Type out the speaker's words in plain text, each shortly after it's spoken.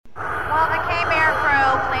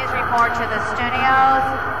to the studios.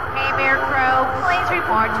 K-Beer crew, please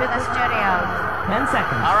report to the studios. 10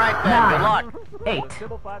 seconds. All right, then. Good luck.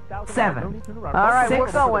 8, 7. All right, 6,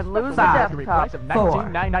 we're going. Lose the 5, desktop. 4,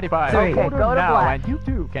 $19.95. 3. Okay, go to now, black. and you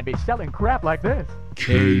too can be selling crap like this.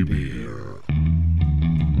 K-Beer.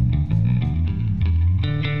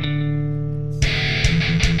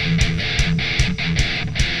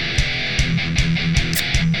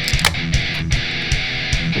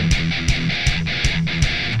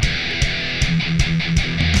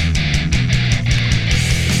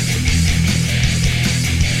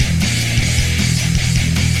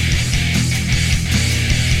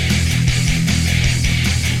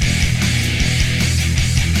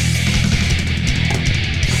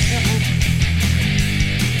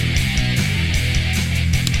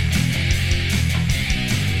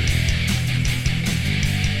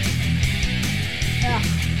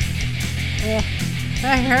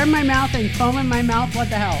 I hair in my mouth and foam in my mouth. What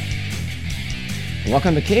the hell?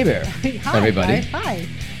 Welcome to K-Beer, Hi, everybody. guys.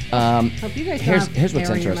 Hi. Hope you guys don't have Here's what's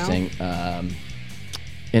hair in your interesting.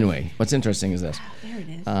 Anyway, what's interesting is this. There it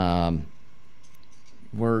is.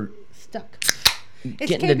 We're Stuck.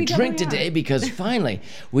 getting a drink today because finally,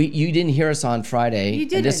 you didn't hear us on Friday. You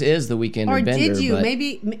And this didn't. is the weekend Or bender. did you? But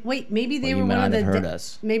Maybe they Well, were you one of might the have heard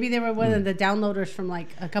us. maybe they were one of the downloaders from like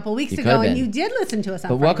a couple weeks You ago, could have and been. you did listen to us on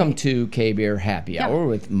But Friday. welcome to K-Beer Happy Hour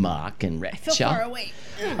with Mock and I feel Recha. far away.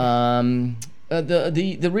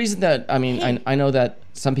 The reason that I know that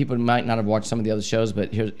some people might not have watched some of the other shows,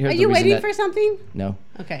 but here's Are the you reason waiting that, for something? No.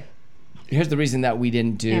 Okay. Here's the reason that we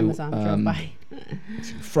didn't do Amazon drove by.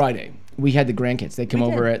 Friday. We had the grandkids. They come We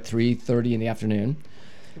over did. at 3:30 in the afternoon,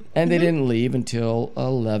 and they didn't leave until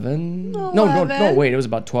 11. No, 11. wait. It was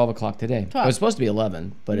about 12 o'clock today. 12. It was supposed to be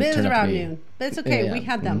 11, but it It was turned out to around be noon. But it's okay. Yeah, We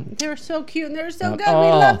had them. They were so cute and they were so good. Oh, We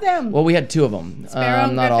love them. Well, we had two of them. Sparrow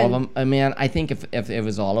and not all of Griffin. them. Man, I think if it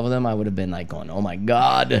was all of them, I would have been like going, "Oh my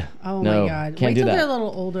god!" Oh No, my God. can't Wait do till that. they're a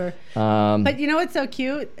little older. But you know what's so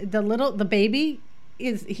cute? The baby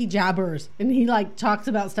he jabbers and he like talks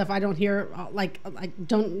about stuff I don't hear, like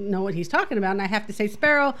don't know what he's talking about, and I have to say,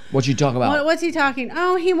 Sparrow, What you talk about? what's he talking?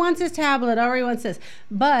 Oh, he wants his tablet, or he wants this.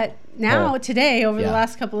 But now today, over the yeah.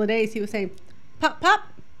 last couple of days, he was saying, pop, pop,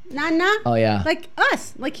 nah, nah. Oh, yeah. Like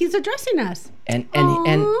us, like he's addressing us. And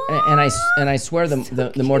Aw. I swear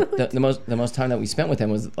the most time that we spent with him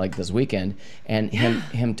was like this weekend, and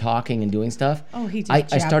him talking and doing stuff. Oh, he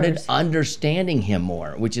just I started jabbers. understanding him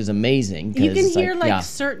more, which is amazing. You 'cause can it's hear like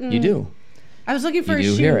certain. You do. I was looking for You his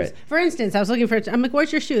do shoes. hear it. For instance, I was looking for. I'm like,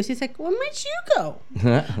 "Where's your shoes?" He's like, "Where my shoe go?"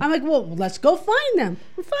 I'm like, "Well, let's go find them.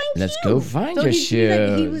 We'll find Let's you." go find your he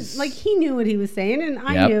shoes. was like, he knew what he was saying, and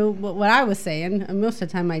I Yep. knew what I was saying. And most of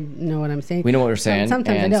the time, I know what I'm saying. We know what we're saying,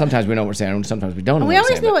 Sometimes I and don't. sometimes we know what we're saying, and sometimes we don't know And we what we're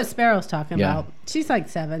always saying. know but- what Sparrow's talking Yeah. about. She's like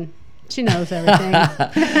 7. She knows everything.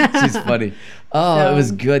 She's funny. Oh, So- it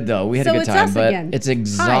was good though. We had so a good it's time, us but again. it's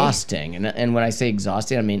exhausting. And when I say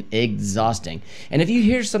exhausting, I mean exhausting. And if you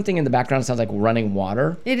hear something in the background that sounds like running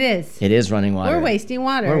water, It is. it is running water. We're wasting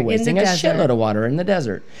water. We're wasting in a the desert. shitload of water in the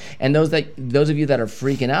desert. And those of you that are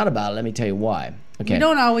freaking out about it, let me tell you why. Okay. We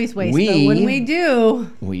don't always waste, but when we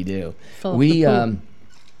do, We do. Fill up We the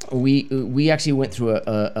we actually went through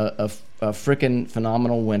a frickin'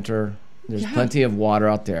 phenomenal winter. There's Yeah. plenty of water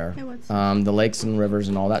out there. It was. The lakes and rivers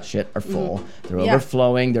and all that shit are full. They're Yeah.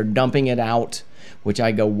 overflowing. They're dumping it out, which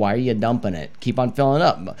I go, why are you dumping it? Keep on filling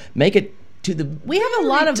up. Make it to the. We have a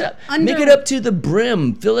lot of Make it up to the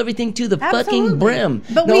brim. Fill everything to the fucking Absolutely. brim.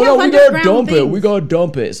 But no, we have we gotta underground dump it. We things. gotta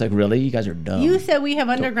dump it. It's like, really? You guys are dumb. you said we have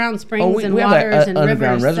underground springs and we have waters and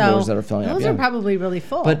underground rivers, reservoirs so that are filling up, those yeah. are probably really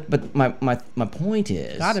full. But my point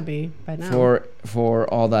is, Gotta be by now. for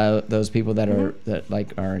all those people that are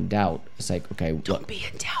are in doubt, it's like, okay, Don't be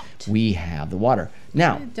in doubt. we have the water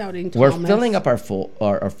now. Doubting We're Thomas. filling up our full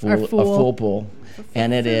pool,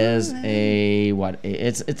 and it is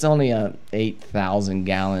it's only a 8,000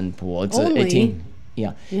 gallon pool. It's Only? 18.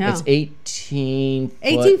 Yeah, Yeah. it's 18.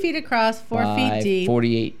 18 feet across, 4 by feet deep.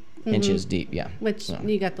 48 inches deep. Yeah, Which So.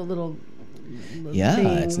 you got the little Yeah, thing.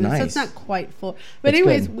 it's So nice. it's not quite full. But It's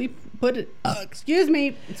anyways, good. we put it. Excuse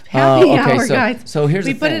me, it's happy okay, hour, so- guys. so here's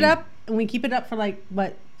we the put it thing. up and we keep it up for like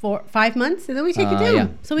what 5 months, and then we take it down. Yeah.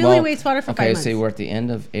 So we only waste water for 5 Okay, months. so we're at the end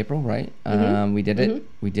of April, right? We did it.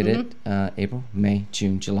 We did it. April, May,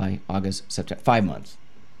 June, July, August, September. 5 months.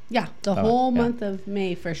 Yeah, the whole yeah. month of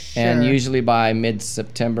May for sure. And usually by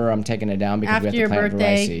mid-September, I'm taking it down because after we your have to plant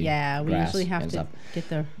birthday, variety yeah, we grass usually have and to stuff. get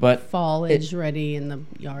the But foliage ready in the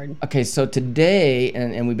yard. Okay, so today,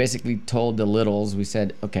 and we basically told the littles, we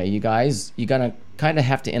said, okay, you guys, you're going to kind of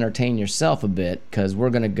have to entertain yourself a bit because we're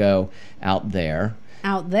going to go out there.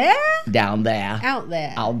 Out there? Down there. Out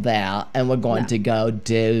there. Out there. And we're going No. to go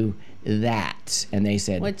do that, and they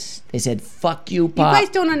said, Which- fuck you, You Pop. guys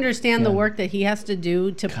don't understand the work that he has to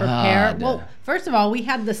do to prepare. God. Well, first of all, we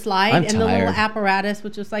had the slide I'm and the little tired. apparatus,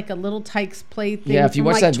 which was like a little Tykes play thing Yeah, if you from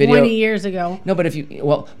watch like that video- 20 years ago. No, but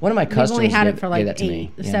one of my We've customers only had gave, it for gave like that to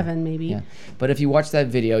me. 7 maybe. Yeah. But if you watch that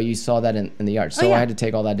video, you saw that in the yard. So yeah. I had to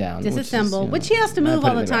take all that down. Disassemble, which he has to move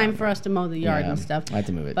all the time for us to mow the yard and stuff. I had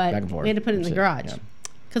to move it But back and forth. we had to put it in the That's garage. Yeah.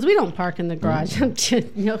 Because we don't park in the garage. Who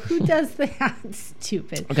does that?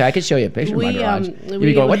 Stupid. Okay, I could show you a picture of my We, garage. we- You'd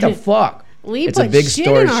be going, what the fuck? We It's put a big shit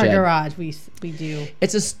storage in our shed. garage. We do.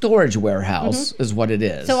 It's a storage warehouse, is what it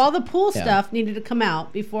is. So all the pool Yeah. stuff needed to come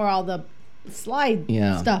out before all the slide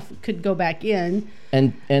Yeah. stuff could go back in.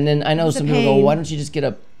 and then I know It's a some people go, pain. why don't you just get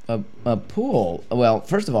a pool? Well,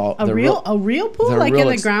 first of all, A they're real pool, they're like real in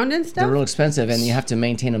the ex- ground and stuff. They're real expensive, and you have to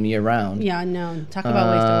maintain them year round. Yeah, no. Talk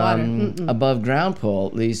about waste of water. Mm-mm. Above ground pool,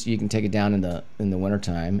 at least you can take it down in the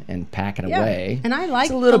wintertime and pack it Yeah, away. and I like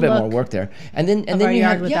it's a little the bit more look work there. And then our you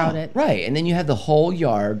yard have without it. right, and then you have the whole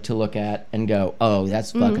yard to look at and go, oh,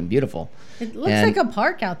 that's fucking beautiful. It looks And like a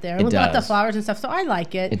park out there it with lots of does. flowers and stuff. So I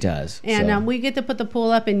like it. It does. And so. we get to put the pool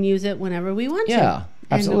up and use it whenever we want to. Yeah, And,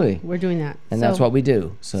 absolutely. we're doing that. And So, that's what we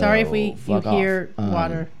do. So sorry if you fuck hear off.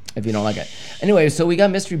 water. If you don't like it. Anyway, so we got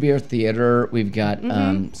Mystery Beer Theater. We've got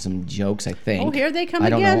some jokes, I think. Oh, here they come I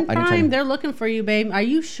don't again. know. I didn't try Prime, to- they're looking for you, babe. Are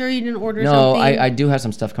you sure you didn't order No, something? I do have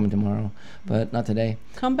some stuff coming tomorrow, but not today.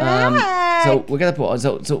 Come back. So we got the pool.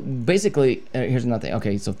 So basically, here's another thing.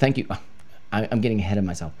 Okay, so thank you. I'm getting ahead of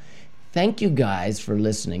myself. Thank you guys for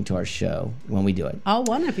listening to our show when we do it. All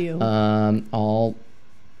one of you. All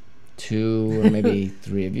 2 or maybe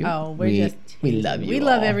 3 of you. Oh, we love you. We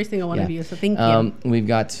love all. every single one of Yeah. you. So thank you. We've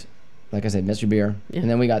got, like I said, Mystery Beer, and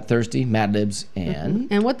then we got Thirsty, Mad Libs, and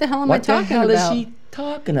And what the hell am what I talking the hell about? is she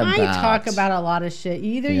talking about? I talk about a lot of shit.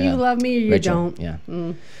 Either Yeah. you love me or you Rachel, don't.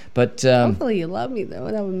 Yeah. But Hopefully you love me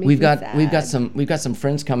though. That would make we've me got sad. we've got some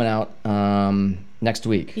friends coming out next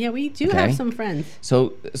week. Yeah, we do Okay. have some friends.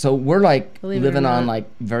 So we're like Believe it or living on not. like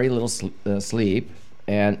very little sleep,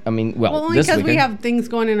 and I mean, well, Well, only this because we weekend. have things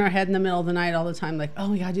going in our head in the middle of the night all the time. Like,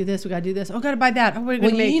 oh, we gotta do this. We gotta do this. Oh, gotta buy that. Oh, we're gonna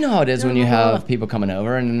Well, make. you know how it is when you blah, have people coming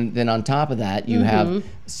over, and then on top of that, you have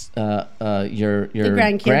your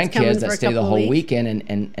grandkids coming grandkids for that a stay the couple whole weeks. weekend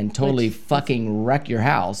and totally fucking wreck your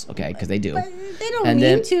house. Okay, because they do. But they don't And mean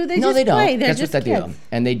then, to. They no, just they don't. play. They're That's just what they kids. do.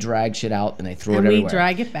 And they drag shit out and they throw And it we everywhere.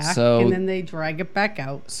 drag it back, So and then they drag it back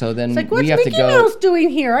out. so then It's like, what's we have Mickey to go. Mouse doing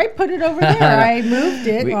here? I put it over there. I moved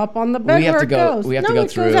it We- up on the bed we have where to it go- goes. we have no, to go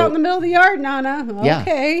it through- goes out in the middle of the yard, Nana. Yeah.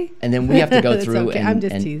 Okay. And then we have to go It's through okay. and, I'm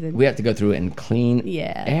just and teasing. we have to go through and clean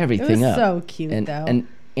Yeah. everything It was up. so cute, and, though.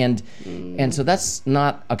 And so that's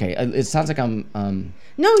not okay. It sounds like I'm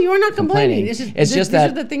No, you are not complaining. complaining. It's just, It's just these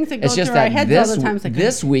that are the things that go it's just through our that heads this all the time. It's like,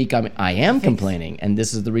 this week I am complaining, and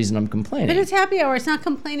this is the reason I'm complaining. but it's happy hour. It's not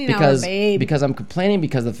complaining because hour, babe. because I'm complaining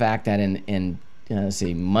because of the fact that in let's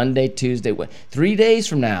see, Monday, Tuesday, 3 days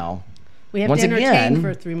from now, we have once to entertain again,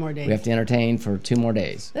 for 3 more days. we have to entertain for 2 more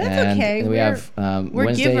days. That's and okay. then we have we're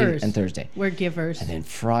Wednesday givers. and Thursday. We're givers. And then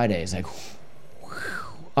Friday is like,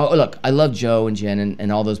 oh look, I love Joe and Jen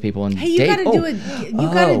and all those people. And Hey, you Dave. gotta do it. You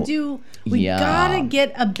gotta do. We Yeah. gotta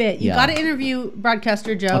get a bit. You Yeah. gotta interview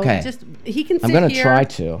broadcaster Joe. Okay. Just he can sit I'm gonna here. try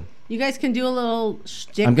to. You guys can do a little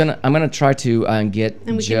shtick, I'm gonna try to get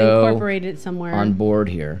and we can Joe incorporate it somewhere on board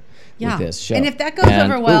here yeah. with this show. And if that goes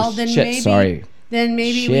over well, then shit, maybe sorry. then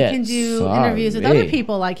maybe we Shit, can do sorry. interviews with other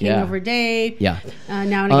people like Yeah. Hangover Dave. Yeah.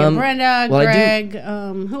 Now and again, Brenda, well, I do-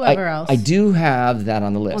 Greg, whoever else. I do have that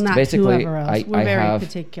on the list. Well, not basically, whoever else. I We're very have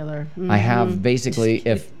particular. I have Mhm. basically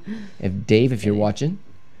if Dave, if you're watching,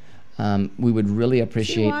 we would really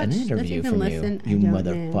appreciate an watch? Does he interview even from listen? you, I don't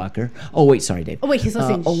know. motherfucker. Oh wait, sorry, Dave. Oh, wait, he's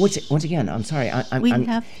listening. Once again, I'm sorry. I'm, We I'm,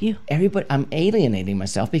 love you. Everybody, I'm alienating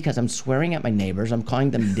myself because I'm swearing at my neighbors. I'm calling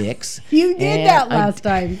them dicks. You did and that I'm- last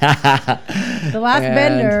time. The last And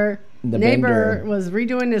bender. the neighbor bender. was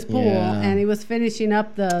redoing his pool Yeah. and he was finishing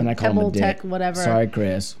up the And I call him a Pebble dick. Tech whatever. Sorry,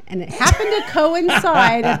 Chris. And it happened to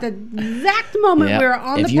coincide at the exact moment Yeah. we were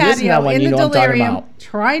on If the you listen to that patio one, in you the know what I'm talking delirium about.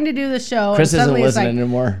 trying to do the show. Chris and isn't suddenly it's listening like,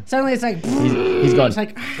 anymore. Suddenly it's like He's going, it's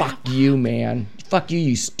like, fuck you, man. Fuck you,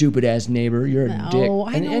 you stupid ass neighbor. You're a dick. oh,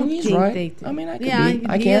 I don't and he's think right. they. I mean, I can yeah, be.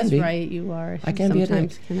 I he can is be. right. You are. I can be a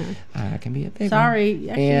Sometimes dick. cannot. I can be a big Sorry, one.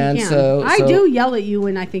 actually, And you can. so I do yell at you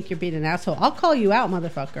when I think you're being an asshole. I'll call you out,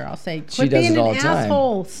 motherfucker. I'll say, She quit does being it all an the time.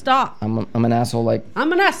 asshole. Stop. I'm an asshole like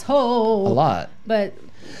I'm an asshole. a lot. But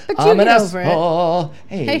you I'm an get over it. asshole.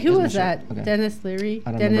 Hey, who that's was my that? show. Okay. Dennis Leary?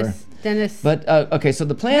 I don't Dennis. But okay, so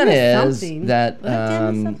the plan Dennis is something. that Was that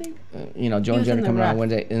Dennis something? you know, Joe He and was Jen in are the coming around rep.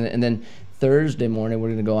 Wednesday, and then Thursday morning we're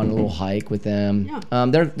gonna go on a little hike with them. Yeah.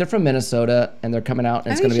 They're from Minnesota and they're coming out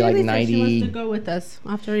and it's gonna be like 90. She wants to go with us.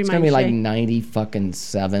 I'll have to remind It's gonna be like Shay. 90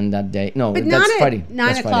 that day. No, But that's not Friday. at 9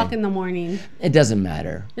 That's o'clock Friday. in the morning. It doesn't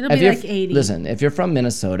matter. It'll If be you're- like 80. Listen, if you're from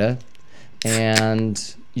Minnesota and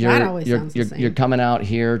That always sounds the you're same. coming out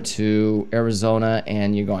here to Arizona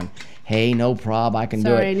and you're going, hey, no prob, I can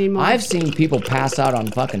Sorry, do I it. need more. I've seen people pass out on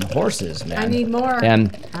fucking horses, man. I need more.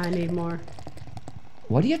 And I need more.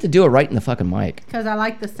 why do you have to do it right in the fucking mic? Because I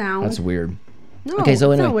like the sound. That's weird. No, Okay,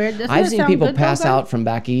 so it's anyway, not weird. Doesn't I've it seen sound people good, pass Boba? out from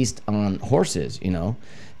back east on horses,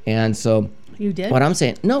 and so You did? what I'm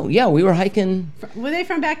saying, no, yeah, we were hiking. Were they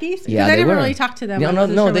from back east? 'Cause Yeah, I they didn't were. really talk to them. I No,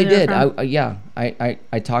 wasn't sure they where were did. from.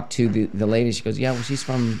 I talked to the lady. She goes, yeah, well, she's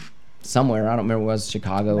from somewhere. I don't remember, it was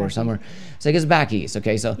Chicago or somewhere. So I guess back east.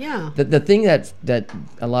 Okay, so Yeah. the thing that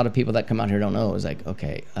a lot of people that come out here don't know is like,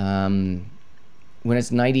 okay, when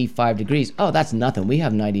it's 95 degrees, oh, that's nothing. We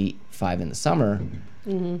have 95 in the summer.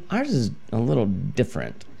 Mm-hmm. Ours is a little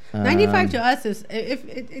different. 95 to us is if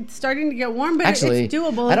it's starting to get warm, but Actually, it's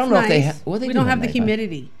doable. I don't it's know if they nice. well, they we do don't have have the 95.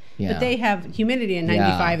 humidity. Yeah. But they have humidity in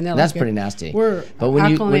 95, Yeah, and they're that's like, pretty nasty. We're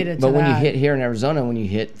when acclimated to when you that. hit here in Arizona, when you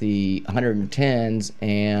hit the 110s,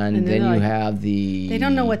 and then then they're you like- have the They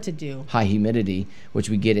don't know what to do. high humidity, which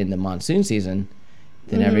we get in the monsoon season,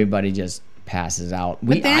 then everybody just passes out.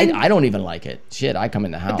 then- I don't even like it. Shit, I come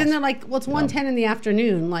in the house. But then they're like, well, it's 1:10 in the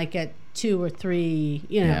afternoon, like at 2 or 3.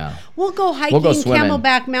 Yeah. We'll go hiking swimming.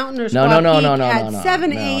 Camelback Mountain or no, Squaw no, no, Peak no, no, at no, 7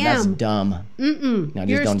 no, a.m. That's dumb. No, just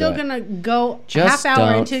You're don't still do it. gonna go Just half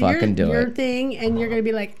hour don't into fucking do your it. thing, and you're gonna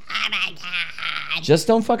be like, oh my god, Just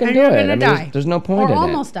don't fucking and do you're it. gonna I mean, die. there's no point or in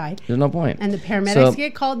almost it. died. There's no point. And the paramedics So-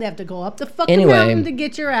 get called. They have to go up the fucking Anyway. mountain to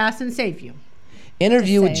get your ass and save you.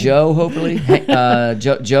 Interview with saying. Joe, hopefully.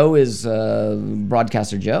 Joe is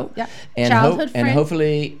broadcaster Joe. Yeah. And, Childhood and friend.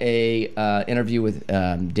 hopefully a interview with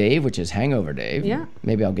Dave, which is Hangover Dave. Yeah.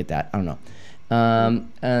 Maybe I'll get that. I don't know.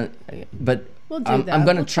 But We'll do I'm that.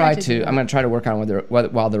 going We'll to try try to do to. that. I'm going to try to work on it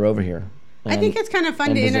while they're over here. I think it's kind of fun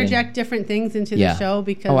and to visiting. interject different things into Yeah. the show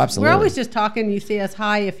because Oh, we're absolutely. always just talking. You see us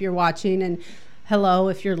hi if you're watching and hello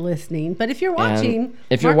if you're listening. But if you're And watching,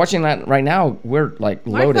 if you're Mark- watching that right now, we're like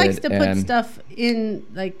Mark loaded. likes to put and stuff in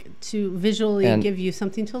like to visually And- give you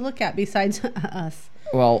something to look at besides us.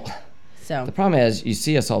 well, So the problem is you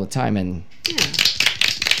see us all the time, and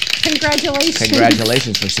congratulations.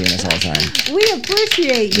 congratulations for seeing us all the time. We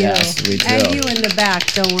appreciate you. Yes, we do. And you in the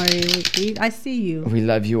back. Don't worry. I see you. We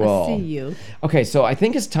love you all. I see you. Okay, so I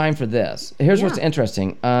think it's time for this. Here's what's Yeah.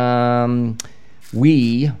 interesting.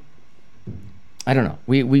 I don't know.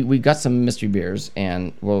 We got some mystery beers,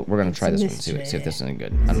 and we're gonna try this one. See if this is any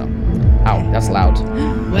good. I don't know. Ow, that's loud.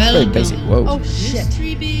 Very Welcome. basic. Whoa. Oh shit.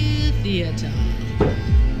 Mystery Beer Theater.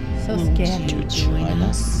 So scary. Join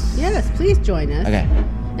us. Yes, please join us. Okay.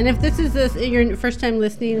 And if this is your first time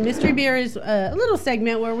listening, Mystery Beer is a little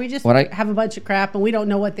segment where we just What I- have a bunch of crap and we don't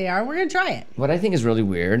know what they are. We're going to try it. What I think is really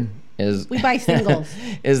weird is We buy singles.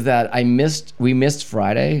 is that we missed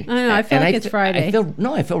Friday. I know, I feel and like it's Friday.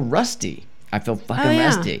 I feel rusty. I feel fucking Oh, yeah.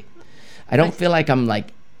 rusty. I don't feel like I'm like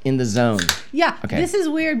in the zone. Yeah, Okay. this is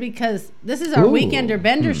weird because this is our Ooh. Weekender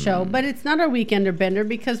Bender show, but it's not our Weekender Bender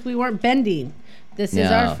because we weren't bending. This is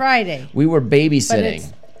No. our Friday. We were But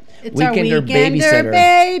babysitting. it's our Weekender Weekender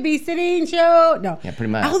babysitting show. No. Yeah,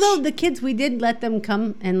 pretty much. Although the kids, we did let them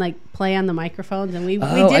come and like play on the microphones and we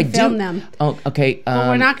Oh, I did film do- them. Oh, okay. But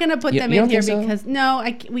we're not going to put you- them you in don't here think so? because no,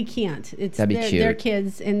 we can't. It's That'd be they're cute.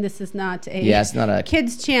 kids, and this is not a Yeah, it's not a-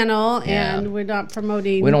 kids channel, Yeah. and we're not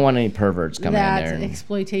promoting. We don't want any perverts coming in that there. and-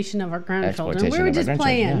 exploitation of our grandchildren. Exploitation We of were our just grandchildren,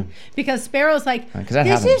 playing yeah. because Sparrow's like, 'cause that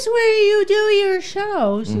 "This happens. is where you do your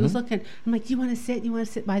show." She Mm-hmm. was looking. I'm like, "Do you want to sit? You want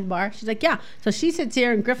to sit by the bar?" She's like, "Yeah." So she sits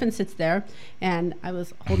here, and Griffin sits there, and I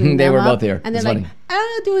was holding. They them were up, both here. and they're It's like, funny.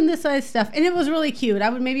 doing this size stuff, and it was really cute. I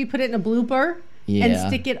would maybe put it in a blooper. And Yeah.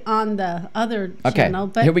 stick it on the other Okay, channel,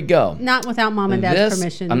 but here we go. Not without mom and dad's This,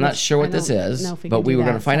 permission. I'm not which sure I what this don't is, know if but can we do were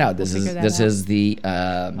going that, to find so out. This we'll is figure this that out. is the.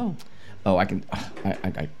 I can.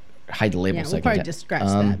 I hide the label. Yeah, so we'll I can probably tell. just scratch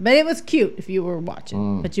that. But it was cute if you were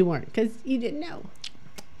watching, but you weren't because you didn't know.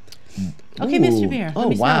 Okay, Mr. Ooh. Bear. Oh let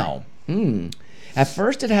me smell wow. At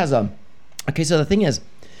first, it has a. Okay, so the thing is,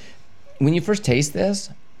 when you first taste this,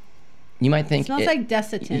 you might It think smells like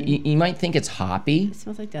Desitin. You might think it's hoppy, It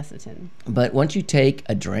smells like Desitin. but once you take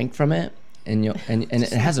a drink from it, and you and it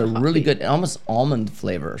has a really good, almost almond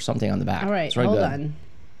flavor or something on the back. All right, It's really hold good. on.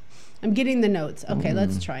 I'm getting the notes. Okay,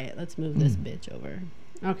 let's try it. Let's move this bitch over.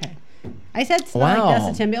 Okay. I said smell Wow. like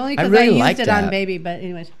Desitin, but only I because really I used like it on that. baby. But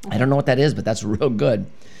anyways, I don't know what that is, but that's real good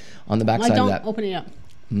on the back I side don't of that. open it up.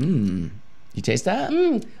 You taste that?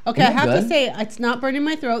 Okay, I have to good? say, it's not burning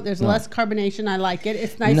my throat. There's less carbonation. I like it.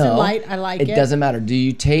 It's nice and light. I like it. It doesn't matter. Do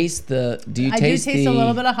you taste the? Do you I taste do taste a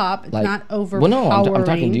little bit of hop. It's not overpowering. Well, no, I'm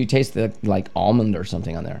talking. Do you taste the like almond or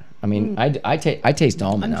something on there? I mean, I taste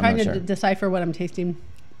almond. I'm trying not to sure. decipher what I'm tasting.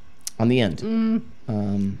 On the end.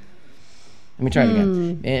 Let me try it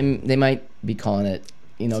again. And they might be calling it,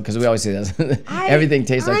 because we always say this. Everything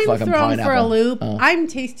tastes like fucking pineapple. I'm thrown for a loop. I'm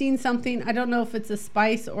tasting something. I don't know if it's a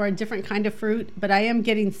spice or a different kind of fruit, but I am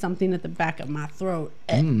getting something at the back of my throat.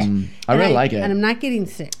 I really like it. And I'm not getting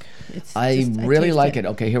sick. I really like it.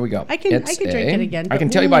 Okay, here we go. I can drink it again. I can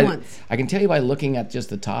but tell you only by once. I can tell you by looking at just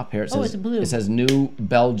the top here. It says it's blue. It says New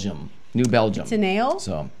Belgium. It's an ale?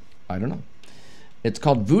 So I don't know. It's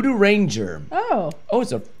called Voodoo Ranger. Oh,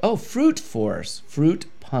 it's a fruit force, fruit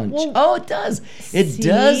punch. Well, It does. It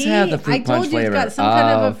does have the fruit I punch told you flavor. it's got some kind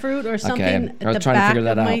of a fruit or something okay. at I was the trying to back figure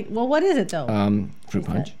that of my... out. Well, what is it, though? Fruit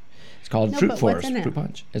punch. that? It's called No, Fruit but Force. what's in it? Fruit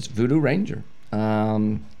punch. It's Voodoo Ranger.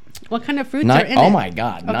 What kind of fruits are in it? Oh my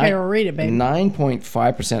God! Okay, well, read it, baby.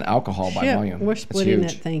 9.5% alcohol by Shit, volume. we're That's splitting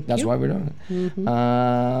huge. it, thank That's you. why we're doing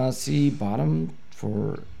it. See bottom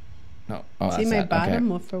for. No. Oh, See that's my that. bottom? Okay.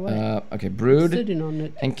 Well, for what? Okay, brewed Sitting on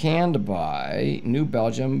it. and canned by New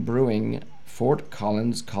Belgium Brewing, Fort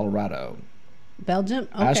Collins, Colorado, Belgium?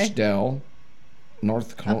 Okay. Ashdale,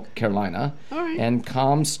 North Carolina, All right. and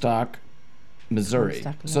Comstock, Missouri.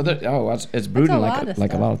 Comstock, So it's brewed That's in a lot of a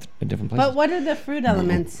stuff. lot of different places. But what are the fruit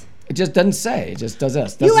elements? It just doesn't say. It just does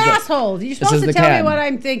this. You This is the- assholes! You're is supposed to the tell can. me what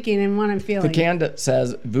I'm thinking and what I'm The feeling. can that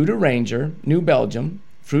says Voodoo Ranger, New Belgium,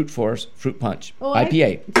 Fruit Force, Fruit Punch, Oh,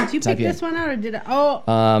 IPA. Did you It's pick IPA. this one out or did I?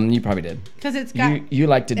 Oh, You probably did. because it's got... You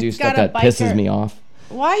like to do it's stuff got a that pisses biker. me off.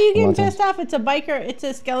 Why are you getting Lots of- pissed off? It's a biker. It's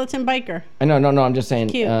a skeleton biker. I know, no, I'm just saying.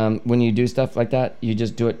 Cute. When you do stuff like that, you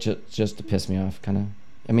just do it just to piss me off, kind of.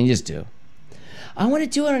 I mean, you just do. I want to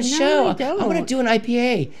do it on a show. I don't. I want to do an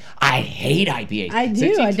IPA. I hate IPAs. I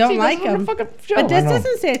do. I don't like them. But this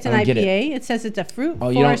doesn't say it's an I don't get IPA. It says it's a fruit Oh,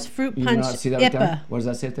 you don't- force fruit you punch not see that right IPA. there? What does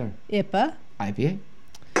that say up there? IPA. IPA.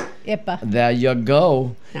 IPA. There you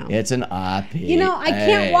go. No. It's an IPA. You know, I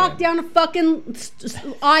can't walk down a fucking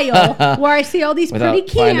aisle where I see all these Without pretty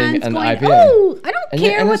finding cans an going, IPA. oh, I don't And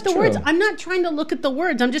care and what it's the words. true. I'm not trying to look at the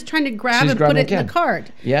words. I'm just trying to grab She's and put grabbing it a in the can.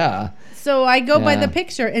 cart. Yeah. So I go by Yeah. the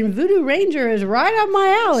picture, and Voodoo Ranger is right up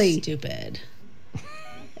my alley. Stupid.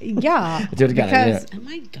 Yeah, Do it again. because Oh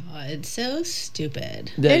my god, so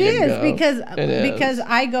stupid. There it you is go. because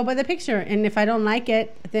I go by the picture, and if I don't like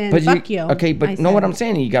it, then But fuck you. Okay, but I know what said. I'm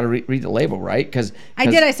saying? You got to read the label, right? Because I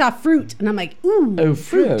did. I saw fruit, and I'm like, ooh, Oh,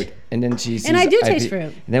 fruit. And then she sees And I do taste IPA. fruit.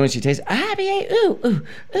 And then when she tastes IPA, ooh.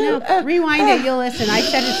 No, rewind it. You'll listen. I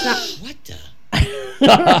said it's What the?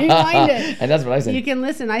 not. Rewind it. And that's what I said. You can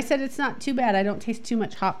listen. I said it's not too bad. I don't taste too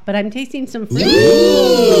much hop, but I'm tasting some fruit.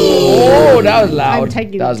 Oh, that was loud. I'm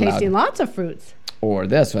taking, that was tasting loud. lots of fruits. Or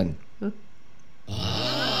this one.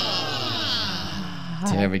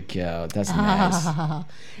 There we go. That's nice.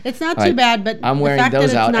 It's not All too right. bad, but I'm the wearing fact that those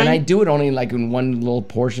it's out, and I 9 do it only like in one little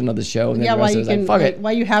portion of the show, and then Yeah, the while rest you of it's like, can, fuck like, it.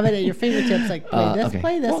 while you have it at your fingertips, like play this, Okay.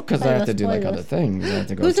 play this. Well, because play I have this, to do play like other this. things. I have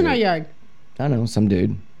to go Who's in to- our yard? I don't know, some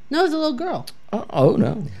dude. No, it's a little girl. Oh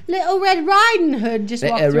no. Little Red Riding Hood just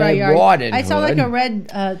walked Little through our Red yard. Riding I saw like a Hood.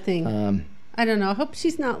 red thing. I don't know. Hope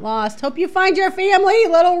she's not lost. Hope you find your family,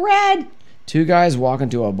 Little Red. Two guys walk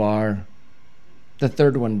into a bar. The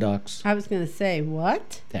third one ducks. I was gonna say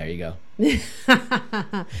what? There you go.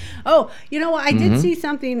 Oh, you know what? I did see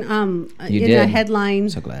something You in did. a headline.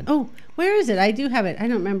 So glad. Oh, where is it? I do have it. I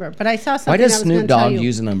don't remember, but I saw something. Why does I was Snoop gonna tell Dogg you.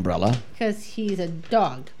 use an umbrella Because he's a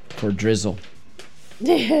dog. for drizzle? For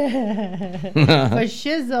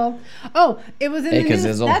shizzle. Oh, it was in Hey, the news.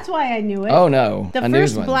 Kazizzle. That's why I knew it. Oh no, The a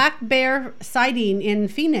news first one. black bear sighting in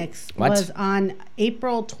Phoenix What? was on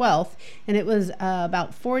April 12th, and it was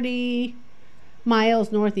about 40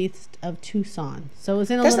 miles northeast of Tucson. So it was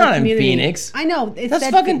in a That's little not in community. Phoenix. I know. It That's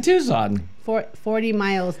said fucking Tucson. 40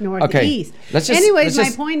 miles Okay. northeast. Let's just. Anyways,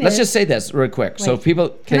 let's my point is. Let's just say this real quick. So Wait. people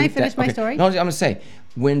Can I think finish that- my okay. story? No, I'm gonna say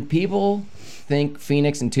when people think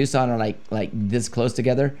Phoenix and Tucson are like this close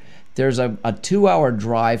together, there's a 2-hour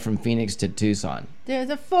drive from Phoenix to Tucson. There's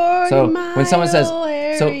a 40 So, mile when someone says-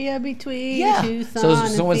 area between Tucson So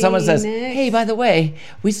and when someone says, Phoenix. "Hey, by the way,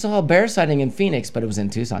 we saw a bear sighting in Phoenix, but it was in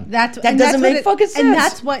Tucson," that and doesn't what make fucking sense. And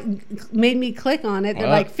that's what made me click on it. They're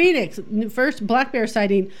like, Phoenix, first black bear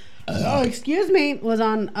sighting oh, excuse me, was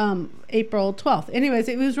on April 12th. Anyways,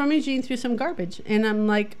 it was rummaging through some garbage, and I'm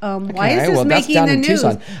like, why is this making the news?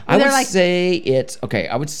 Tucson. I would say it's okay.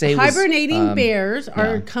 I would say hibernating bears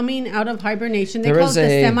are coming out of hibernation. They call it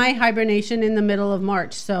the semi-hibernation in the middle of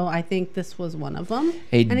March. So I think this was one of them.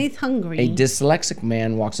 And he's hungry. A dyslexic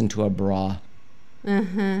man walks into a bra.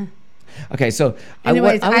 Okay, so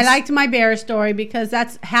anyways, I liked my bear story because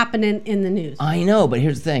that's happening in the news. I know, but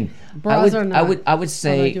here's the thing. Bras or not. I would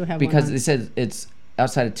say because they said it's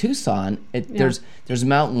outside of Tucson. There's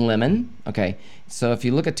Mountain Lemon. Okay, so if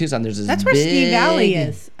you look at Tucson, there's this. That's where Ski Valley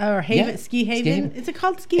is, or Haven, Ski Haven. Is it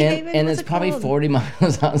called Ski Haven? And it's probably 40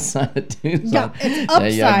 miles outside of Tucson. Yeah, it's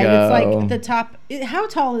upside. It's like the top. How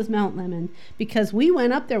tall is Mount Lemon? Because we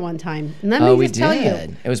went up there one time. And let me just tell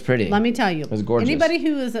you, it was pretty. Let me tell you, it was gorgeous. Anybody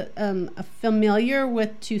who is familiar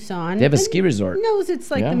with Tucson, they have a ski resort. Knows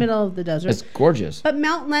it's like the middle of the desert. It's gorgeous. But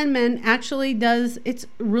Mount Lemon actually does. It's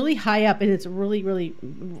really high up, and it's really, really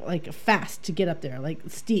like fast to get up there. Like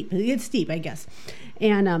steep. It's steep, I guess.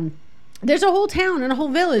 And there's a whole town and a whole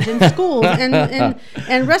village and schools and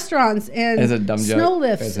restaurants and snow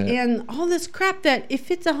lifts and all this crap that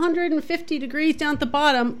if it's 150 degrees down at the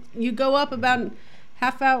bottom, you go up about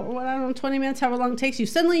half hour, I don't know, 20 minutes, however long it takes you.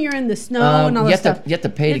 Suddenly you're in the snow and all this stuff. You have to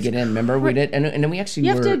pay to get in. Remember we did, and then we actually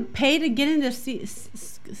have to pay to get into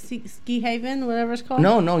Ski Haven, whatever it's called.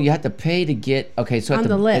 No, you have to pay to get. Okay, so on at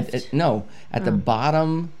the lift. At the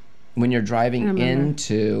bottom when you're driving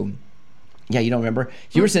into. Yeah, you don't remember?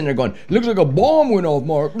 You were sitting there going, looks like a bomb went off,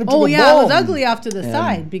 Mark. It was ugly off to the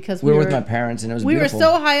side because we were with my parents and it was beautiful. We were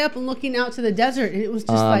so high up and looking out to the desert and it was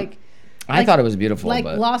just I thought it was beautiful. Like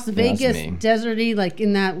Las Vegas, deserty, like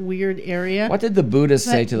in that weird area. What did the Buddha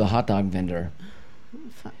say to the hot dog vendor?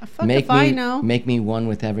 I know. Make me one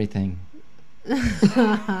with everything. That's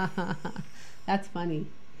funny.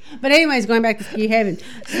 But anyways, going back to Ski Haven.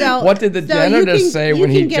 So what did the janitor say when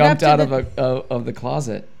he jumped out of the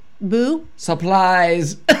closet? Boo.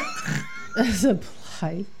 Supplies.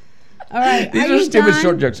 Supplies. All right. These are stupid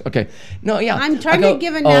short jokes. Okay. No, yeah. I'm trying to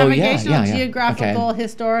give a navigational, geographical,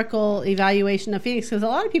 historical evaluation of Phoenix because a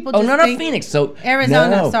lot of people just not Phoenix. So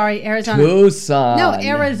Arizona. Sorry, Arizona. Tucson. No,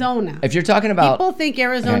 Arizona. If you're talking about people think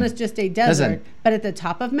Arizona is just a desert, but at the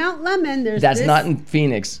top of Mount Lemon, that's not in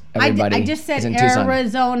Phoenix. Everybody. I just said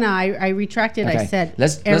Arizona. I retracted. I said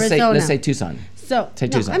Arizona. Let's say Tucson. So I'm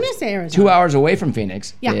going to say Arizona. 2 hours away from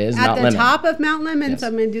Phoenix is Mount Lemon. At the top of Mount Lemon. Yes. So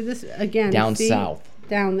I'm going to do this again. Down south.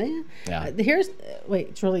 Down there. Yeah.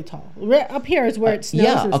 It's really tall. Up here is where it snows.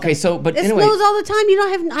 Yeah. Okay. So, but it anyway, snows all the time.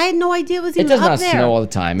 I had no idea it was even up there. It does not snow all the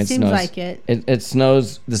time. It seems snows, like it. It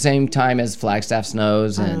snows the same time as Flagstaff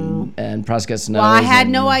snows and Prescott snows. Well, I had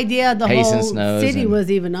no idea the whole city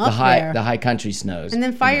was even up there. The high country snows. And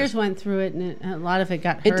then fires went through it, and a lot of it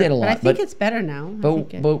got hurt. It did a lot. But I think it's better now.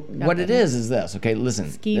 But what it is this. Okay,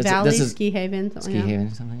 listen. Ski Valley, Ski Haven, something like that. Ski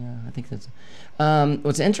Haven, something like that. I think that's.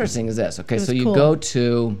 What's interesting is this. Okay, so you go to.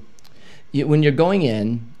 When you're going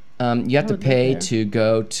in, you have to pay to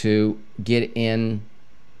go to get in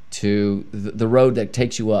to the road that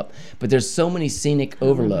takes you up. But there's so many scenic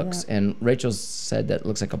overlooks, and Rachel said that it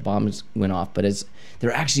looks like a bomb went off, but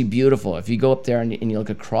they're actually beautiful. If you go up there and you look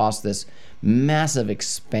across this massive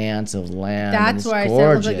expanse of land, that's where I said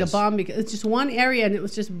it looked like a bomb because it's just one area and it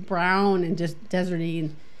was just brown and just deserty.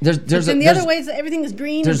 And the other ways everything is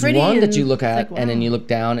green and pretty. There's one that you look at and then you look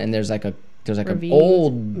down and there's like an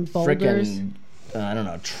old freaking I don't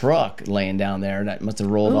know, truck laying down there that must have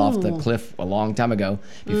rolled off the cliff a long time ago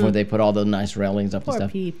before they put all the nice railings up and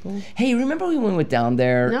stuff. People. Hey, remember we went down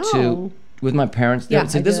there with my parents? Yeah,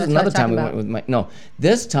 so this was another time we went with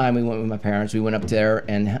this time we went with my parents. We went up there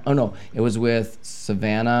and it was with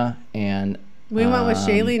Savannah and we went with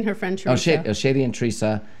Shaylee and her friend Teresa. Shaylee and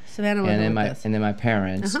Teresa. Savannah was and then my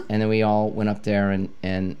parents and then we all went up there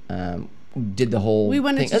and did the whole we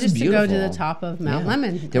wanted thing. to go to the top of Mount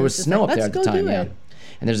Lemon. There was snow up there at the time, And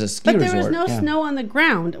there's a ski resort. But there was no snow on the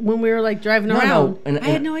ground when we were like driving around. And I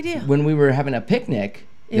had no idea. When we were having a picnic,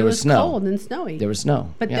 there was snow. It was cold and snowy. There was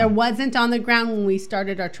snow. But there wasn't on the ground when we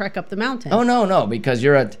started our trek up the mountain. Oh, no, because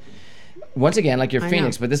you're at, once again, like you're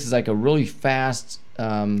Phoenix, but this is like a really fast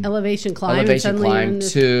elevation climb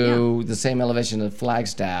to the same elevation of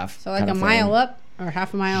Flagstaff. So like a mile up. Or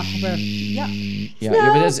half a mile. But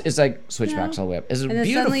it's like switchbacks all the way up. It's beautiful. And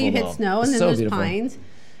then suddenly you hit snow, and then there's pines.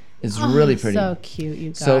 It's really pretty. So cute,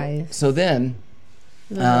 you guys. So then,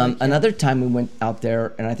 another time we went out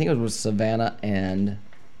there, and I think it was with Savannah and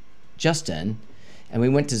Justin, and we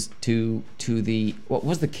went to the what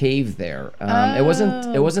was the cave there? It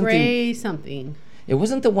wasn't Gray something. It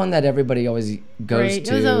wasn't the one that everybody always goes to.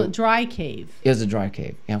 It was a dry cave. It was a dry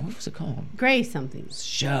cave. Yeah, what was it called? Gray something.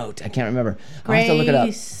 Shoot, I can't remember. I'll Gray have to look it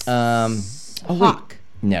up. Hawk.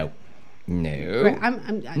 No.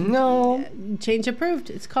 No. Change approved.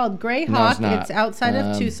 It's called Gray No, Hawk. it's not. It's outside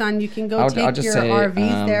of Tucson. You can go I'll take just your say,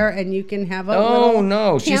 RVs there, and you can have a Oh little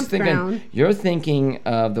no, she's campground. thinking. You're thinking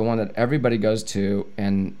of the one that everybody goes to,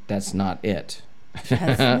 and that's not it.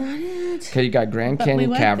 That's not it. Okay, you got Grand But we Canyon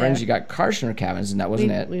went Caverns, there. you got Karshner Caverns, and that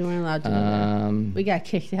wasn't it. We weren't allowed to go there. We got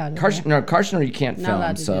kicked out of there. Karshner you can't Not film,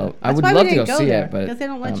 allowed to do so it. I That's would why we love to didn't go see there, it, but because they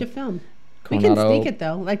don't let you film. We can Coronado, sneak it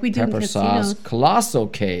though, like we do in Pepper casinos. Sauce, Colossal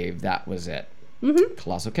Cave, that was it.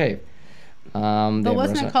 Colossal Cave. But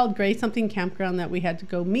wasn't it called Gray something campground that we had to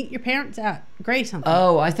go meet your parents at? Gray something.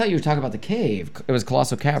 Oh, I thought you were talking about the cave. It was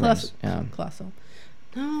Colossal Caverns. Colossal.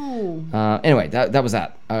 No. Anyway, that was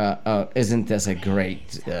that. Isn't this a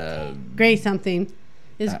great? Gray something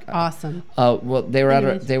is awesome. Well, they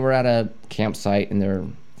were at a campsite in their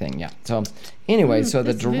thing. Yeah. So anyway, so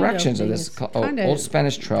the this video directions of thing this is kinda- Old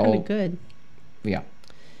Spanish Trail. Kind of good. Yeah.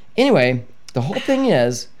 Anyway, the whole thing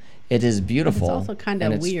is, it is beautiful. It's also kinda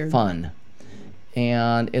and it's weird. fun.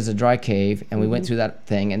 And it's a dry cave, and we went through that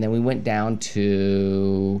thing, and then we went down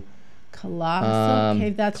to Colossal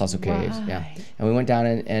Cave. That's Colossal right. Caves, yeah. And we went down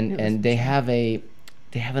and they have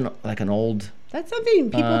an old. That's something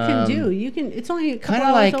people can do. You can. It's only a couple kinda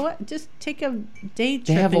hours like- away. Just take a day trip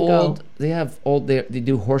They have and old. go. They have old. They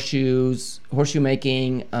do horseshoe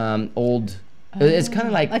making. Old. It's kind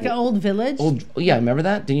of like Like an old village. Old. Yeah, remember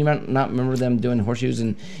that? Do you not remember them doing horseshoes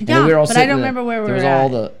and Yeah, then we were all but I sitting don't in remember where we there was were all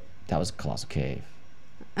at. the. That was Colossal Cave.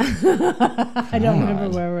 I don't remember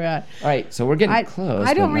where we're at. All right, so we're getting close.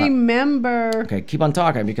 I don't but not- remember. Okay, keep on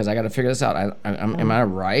talking because I got to figure this out. Am I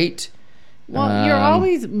right? Well, you're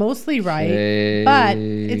always mostly right, but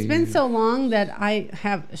it's been so long that I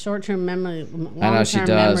have short-term memory, I know she long-term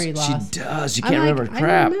does. memory loss. She does. You I'm can't like, remember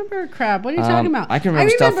crap. I remember crap. What are you talking about? I can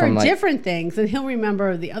remember stuff from, like- different things, and he'll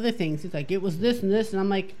remember the other things. He's like, it was this and this, and I'm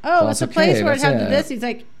like, oh, it's Colossal a place Cave, where it that's had it. this. He's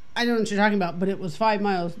like, I don't know what you're talking about, but it was 5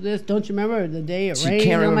 miles. This, don't you remember the day it She rained?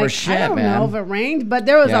 can't And I'm remember like, shit, I don't man. know if it rained, but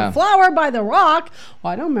there was Yeah. a flower by the rock.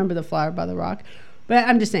 Well, I don't remember the flower by the rock, but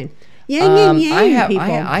I'm just saying. Yang, people.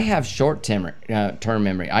 I have short-term term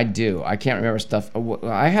memory. I do. I can't remember stuff.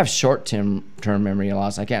 I have short-term memory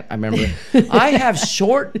loss. I remember. I have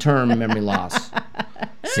short-term memory loss.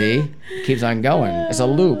 See? Keeps on going. It's a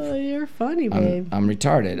loop. Oh, you're funny, babe. I'm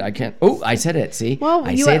retarded. I can't. Oh, I said it. See? Well,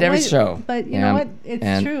 I you- say it every wait, show. but you know what?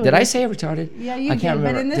 It's true. Did I say retarded? Yeah, you I can't did, but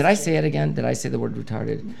remember. in this- Did I say it again? Did I say the word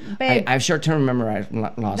retarded? Babe, I have short-term memory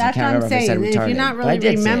loss. I That's can't what remember I'm saying. if I said And retarded. if you're not but I really did say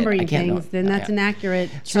it. I remembering can't know. things, then that's an accurate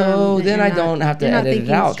term. So that then you're I not- don't have to you're not edit it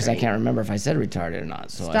thinking out because I straight. can't remember if I said retarded or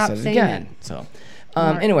not. So I Stop said it saying again. it. So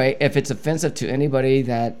Mark. anyway, if it's offensive to anybody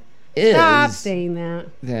that is, Stop saying that.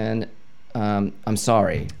 then I'm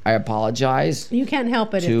sorry. I apologize. You can't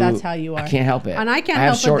help it if that's how you are. I can't help it. And I can't I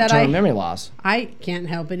have help it that short-term memory loss. I can't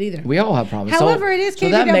help it either. We all have problems. However, it is so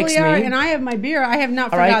that makes KBWR, me, and I have my beer. I have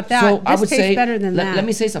not all right, forgot that. So This I would tastes say, better than that. Let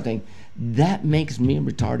me say something. That makes me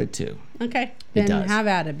retarded too. Okay, It then does. have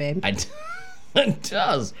at it, babe. It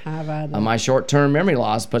does. Have at it. My short-term memory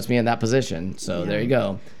loss puts me in that position. So there you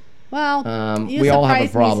go. Well, you we all have a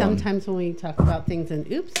surprise problem. me sometimes when we talk about things and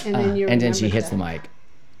oops, and then you And then she remember hits the that. mic.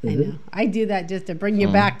 I know. I do that just to bring you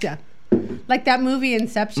back to, like that movie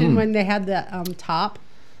Inception when they had the top,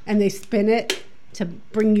 and they spin it to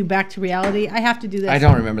bring you back to reality. I have to do this. I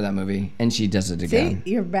don't remember that movie, and she does it again.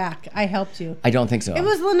 See, you're back. I helped you. I don't think so. It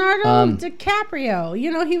was Leonardo DiCaprio.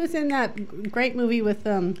 You know, he was in that great movie with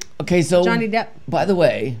Okay, so Johnny Depp. By the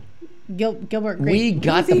way, Gilbert Grape. we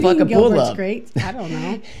got the Who's fucking eating pull Gilbert's up. Grape? I don't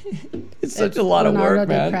know. It's such a lot of work,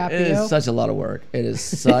 Leonardo man. DiCaprio. It is such a lot of work. It is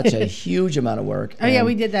such a huge amount of work. Oh, yeah, and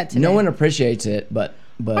we did that today. No one appreciates it, but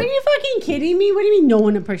Are you fucking kidding me? What do you mean no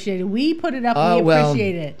one appreciated it? We put it up and we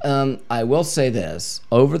appreciate it. I will say this: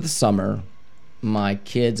 over the summer, my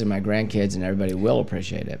kids and my grandkids and everybody will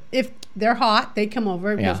appreciate it. If they're hot, they come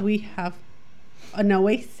over because Yeah. we have an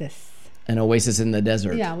oasis. An oasis in the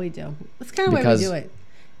desert. Yeah, we do. That's kind of the way Because we do it.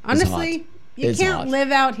 Honestly, you It's can't hot.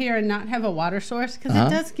 live out here and not have a water source because Uh-huh. it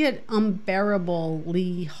does get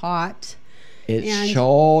unbearably hot. It And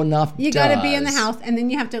sure enough You does. got to be in the house, and then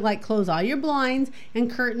you have to like close all your blinds and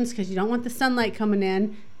curtains because you don't want the sunlight coming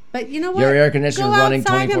in. But you know what? Your air conditioner's Go running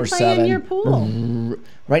outside and play 24/7. in your pool.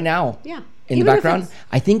 Right now. Yeah. In the Even if background, it's-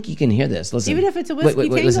 I think you can hear this. Listen. Even if it's a whiskey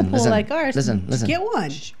tango pool like ours, Listen. get one.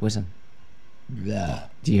 Shh, listen.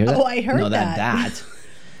 Do you hear that? Oh, I heard no, that.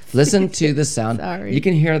 Listen to the sound. Sorry. You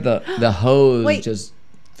can hear the hose Wait. just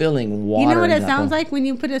filling water. You know what in it that sounds pool. like when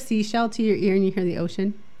you put a seashell to your ear and you hear the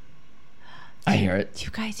ocean? I hear it. Do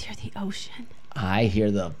you guys hear the ocean? I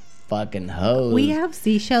hear the fucking hose. We have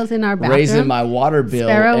seashells in our bathroom. Raising my water bill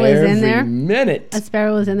Sparrow is in there. every minute. A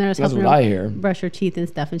sparrow was in there. I was That's helping what her I hear. brush her teeth and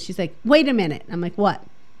stuff, and she's like, "Wait a minute." I'm like, "What?"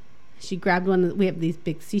 She grabbed one. We have these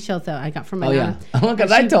big seashells that I got from my mom.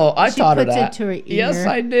 Because I taught her that. She puts it to her ear. Yes,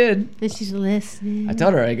 I did. And she's listening. I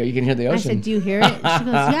told her, I go, you can hear the ocean. I said, "Do you hear it?" She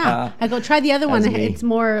goes, "Yeah." I go, "Try the other one. That's me. It's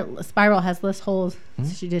more spiral, has less holes."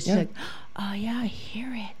 So she's Yeah. like, "Oh yeah, I hear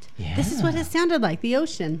it. Yeah. This is what it sounded like, the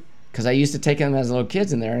ocean." Because I used to take them as little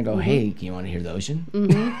kids in there and go, hey, you want to hear the ocean?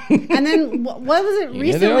 And then what was it You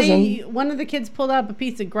hear the recently? ocean. One of the kids pulled up a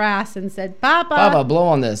piece of grass and said, "Papa." Papa, blow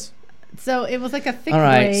on this. So it was like a thick All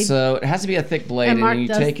right, blade. so it has to be a thick blade, And Mark and you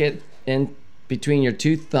does- take it in between your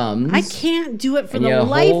two thumbs. I can't do it for and the you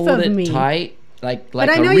life hold of it me. tight, like But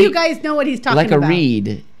I a know reed, you guys know what he's talking like about. a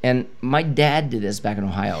reed. And my dad did this back in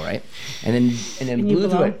Ohio, right? And then And you blew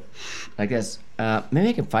blow? through it like this. Maybe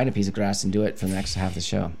I can find a piece of grass and do it for the next half of the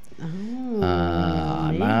show. Maybe.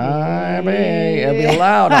 It'll be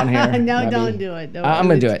loud on here. No, Maybe. don't do it. No, I'm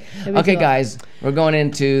gonna do it. It was Okay, loud. guys, we're going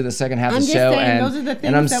into the second half I'm of the just show, saying, and, those are the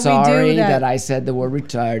and I'm things that we do sorry that- that I said the word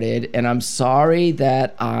retarded, and I'm sorry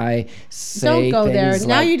that I say Don't go there. things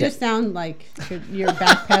Now like you that. just sound like you're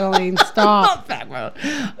backpedaling. Stop.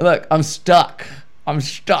 Look, I'm stuck.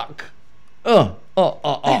 Oh,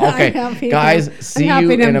 okay, helping guys. him. See I'm you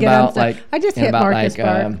helping him in get about unstuck. like I just in hit about Marcus like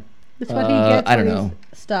Bark. That's what he gets I don't when know,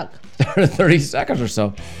 he's stuck. 30 seconds or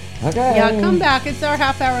so. Okay. Yeah, come back. It's our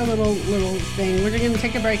half-hour little thing. We're going to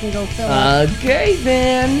take a break and go fill up. Okay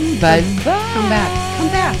then. Bye bye. Come back. Come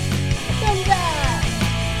back. Come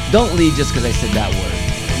back. Don't leave just because I said that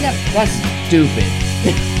word. Yep. That's stupid.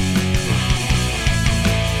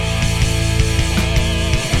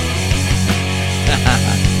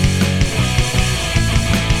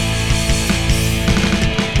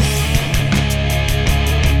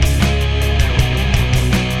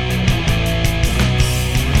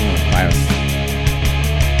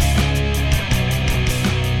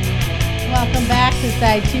 Welcome back to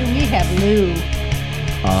side 2. We have Lou.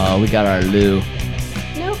 Oh, we got our Lou.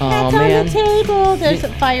 No cats Oh, on man. the table. There's a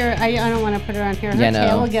fire. I don't want to put her on here. Her Yeah,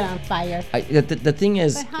 tail no. will get on fire. The thing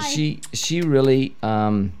is, Say hi. she really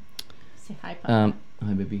Say hi, Papa.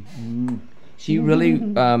 hi baby. She really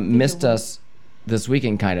missed us this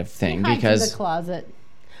weekend kind of thing Hide to because the closet.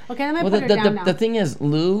 Okay, I'm gonna well put her down now. the thing is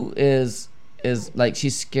Lou is like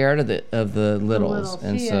she's scared of the littles littles,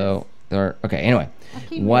 and she so they're okay anyway I'll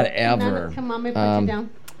keep whatever. it. Come on, let me put you down.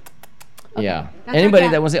 Yeah. That's Anybody our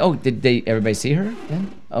cat. that wants to say, oh, did everybody see her?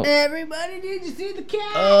 Then? Oh. Everybody, did you see the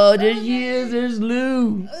cat? Oh, there she is. There's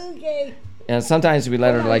Lou. Okay. And sometimes we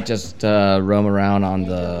let her like just roam around on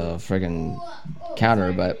the friggin'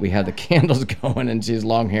 counter, but we have the candles going and she's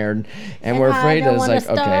long haired, and we're afraid I it's like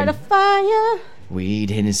start okay, a fire. we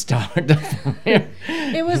didn't start the fire.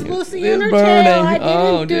 It was Lucy It's and her burning. tail. I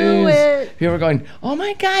didn't do it. People were going, oh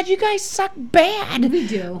my God, you guys suck bad. We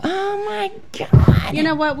do. Oh my God. You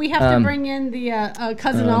know what? We have to bring in the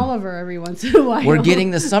cousin Oliver every once in a while. We're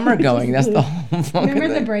getting the summer going. That's the whole fucking Remember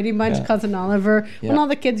the thing. Brady Bunch, cousin Oliver? When Yeah. all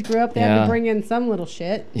the kids grew up, they had Yeah. to bring in some little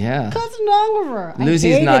shit. Yeah. Cousin Oliver. I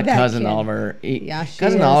Lucy's hated not that cousin kid. Oliver. Yeah, she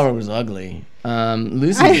Cousin is. Oliver was ugly.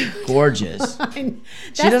 Lucy's gorgeous. That's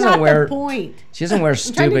doesn't not wear- the point. She doesn't wear trying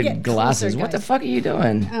to stupid get glasses. closer, What the guys. fuck are you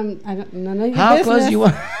doing? I don't. None of your How business. close you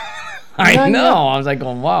want? I None know. of- I was like,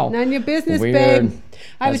 going, wow. None of your business, Weird. babe.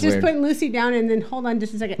 I was That's just weird. putting Lucy down, and then hold on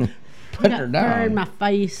just a second. Put I her got fur in down. my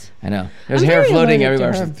face. I know. There's I'm hair very floating allergic to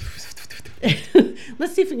everywhere. her.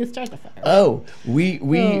 Let's see if we can start the fire. Oh, we've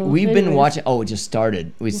been anyways. watching. Oh, it just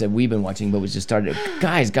started. We said we've been watching, but we just started.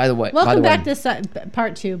 Guys, by the way. Welcome back to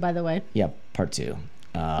part 2, by the way. Yeah, part 2.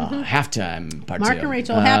 Halftime part 2. Mark and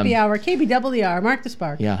Rachel, happy hour, KBWR, Mark the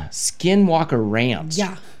Spark. Yeah, Skinwalker Ranch.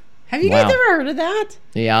 Yeah. Have you guys Wow. ever heard of that?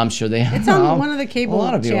 Yeah, I'm sure they have. It's on one of the cable A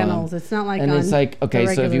lot of people channels. have. It's not like and on it's like, okay,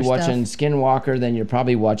 the so if you're regular watching stuff. Skinwalker, then you're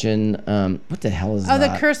probably watching, what the hell is Oh,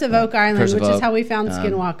 that? the Curse of Oak Island, Curse of which is Oak. how we found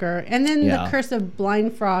Skinwalker. And then yeah. the Curse of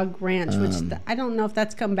Blind Frog Ranch, which I don't know if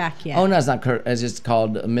that's come back yet. Oh, no, it's not Curse. It's just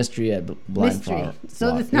called Mystery at Blind Mystery. Frog.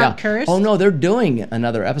 So it's not Yeah. cursed? Oh, no, they're doing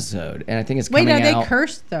another episode, and I think it's Wait, coming are out. they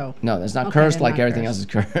cursed, though? No, it's not Okay, cursed they're like not everything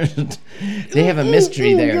cursed. else is cursed. They have a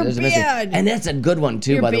mystery there. you're There's a mystery. bad. And that's a good one,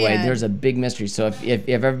 too, You're by the way. bad. There's a big mystery. So if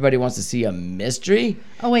everybody wants to see a mystery,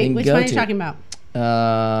 Oh, wait, then which go one are you to, talking about?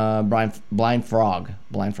 Blind Frog.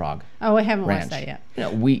 Blind Frog. Oh, I haven't Ranch. watched that yet.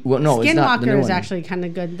 No, no, it's not the new Skinwalker is one. actually kind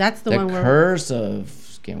of good. That's the The one where... Curse of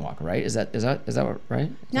Skinwalker, right? Is that what,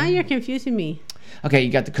 right? Now you're confusing me. Okay,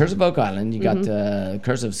 you got the Curse of Oak Island. You Mm-hmm. got the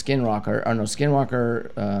Curse of Skinwalker. Or no,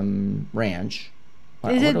 Skinwalker Ranch.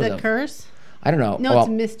 Is it What was the that? curse? I don't know. No, Well, it's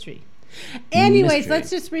mystery. Anyways, Mystery. let's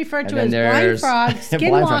just refer to And it as then Blind Frog, there's-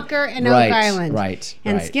 Blind Frog. Skinwalker, and Right, Oak Island. right,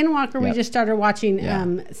 And right. Skinwalker, we Yep. just started watching Yeah.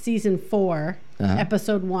 season 4, Uh-huh.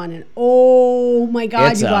 episode 1, and oh my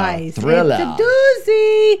God, It's you a guys, thriller. it's a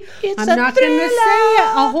doozy. It's I'm a not going to thriller. say it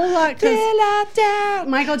a whole lot because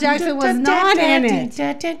Michael Jackson was not in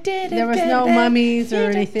it. There was no mummies or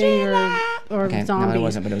anything or Okay, zombies. no, it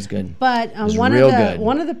wasn't, but it was good. But was one real of the good.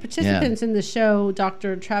 one of the participants in the show,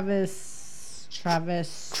 Dr. Travis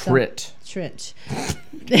Tritt. Tritt.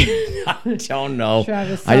 I don't know.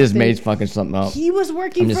 Travis I just something. made fucking something up. He was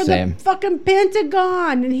working I'm for just the saying. fucking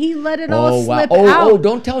Pentagon, and he let it all wow! slip Oh, out.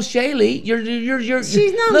 don't tell Shaylee. You're.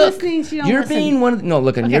 She's not look, listening. She don't You're listen. being one. No,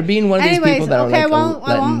 look, you're being one of these Anyways, people that okay, are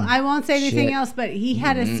like. I won't say anything shit. else. But he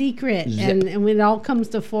had a secret, Zip. and when it all comes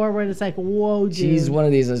to forward, it's like, whoa, dude. She's one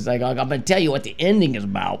of these. That's like, I'm gonna tell you what the ending is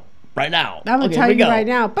about right now. I'm gonna Okay, tell here we you go. right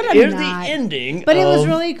now, but I'm Here's not. the ending. But it was of-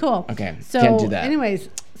 really cool. Okay, So, can't do that. anyways,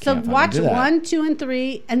 so Can't fucking watch do that. 1, 2, and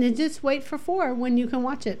 3, and then just wait for 4 when you can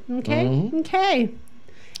watch it. Okay. Okay.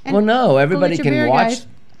 And Well, no, go everybody get your can beer, watch guys.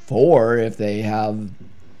 4 if they have.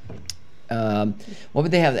 What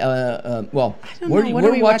would they have? Well, don't know. What do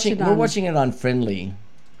we're we watch watching. it We're on? watching it on Friendly.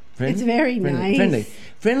 It's very nice.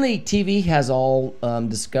 Friendly TV has all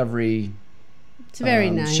Discovery It's very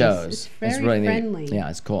nice. shows. It's very really neat. friendly. Yeah,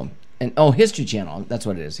 it's cool. And History Channel. That's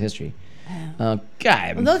what it is. History. God.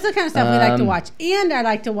 Well, those are the kind of stuff we like to watch, and I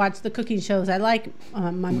like to watch the cooking shows. I like I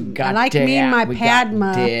like me and my we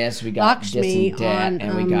Padma got this, we got this Lakshmi and that, on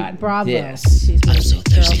and we got Bravo. this. She's my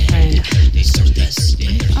girlfriend.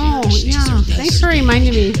 Oh yeah, thanks for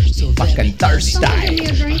reminding me. Fucking thirsty. Someone give me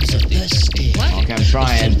a drink. Okay, I'm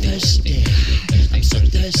trying.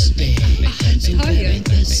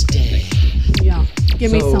 Yeah,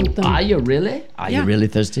 give me something. Are you really? Are Yeah. you really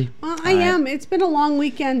thirsty? Well, I am. It's been a long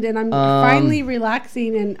weekend, and I'm finally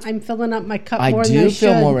relaxing, and I'm filling up my cup I more than do I feel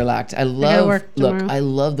should. more relaxed. I gotta love. work Look, tomorrow. I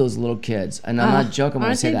love those little kids, and I'm Ah, not joking when I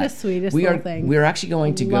aren't say they that. the sweetest we are. little things? We're actually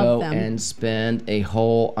going to Love go them. and spend a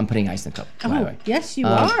whole. I'm putting ice in the cup. By the Oh, way. yes, you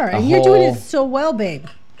Um, are, a and you're doing whole- it so well, babe.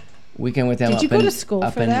 Weekend with them. Did you up go in- to school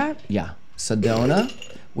up for in- that? Yeah, Sedona,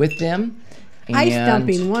 with them. Ice and-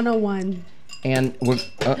 dumping 101. And we're.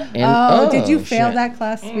 Oh, did you fail shit. that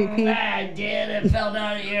class, Sweet Pea? I did. It fell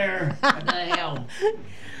down here. What the hell?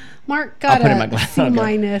 Mark I'll got put it in my a glass. C Okay.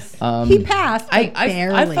 minus. Um, He passed, but I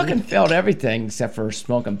barely. fucking failed everything except for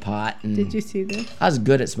smoking pot. And Did you see this? I was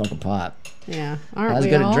good at smoking pot. Yeah, I aren't was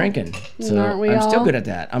we good all? at drinking. So Aren't we I'm still all? good at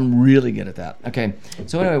that. I'm really good at that. Okay.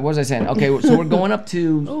 So anyway, what was I saying? Okay, so we're going up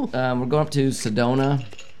to Sedona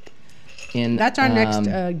in That's our next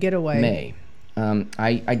getaway. May.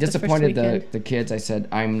 I disappointed weekend. the kids. I said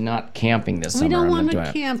I'm not camping this summer. We don't I'm not want doing to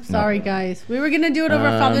it." camp. No. Sorry, guys. We were gonna do it over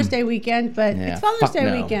Father's Day weekend, but yeah, it's Father's fuck Day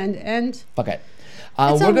no. weekend, and Fuck it.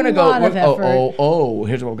 It's we're a gonna lot go. of effort.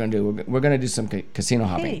 Here's what we're gonna do. We're gonna do some casino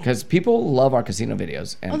hopping Hey. because people love our casino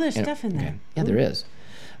videos. And, Oh, there's stuff in there. Yeah, there is.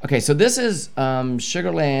 Okay, so this is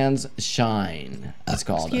Sugarland's Shine. It's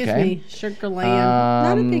called. excuse okay. me, Sugarland.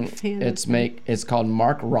 Not a big fan. It's of them. It's called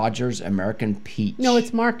Mark Rogers American Peach. No,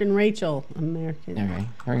 it's Mark and Rachel American Okay.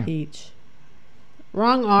 Here we go. Peach.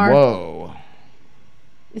 Wrong R. Whoa.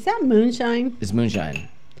 Is that moonshine? It's moonshine.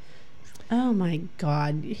 Oh my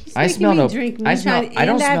God! He's I making smell me no. drink I smell. moonshine, I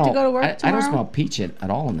don't and I have smell. to go to work I tomorrow. don't smell peach at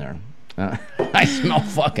all in there. I smell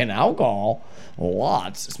fucking alcohol.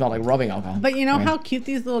 Lots. It smells like rubbing alcohol. But you know Okay. how cute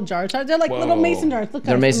these little jars are? They're like little Whoa. mason jars. Look,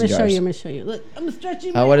 They're guys, mason I'm gonna jars. show you. I'm gonna show you. Look, I'm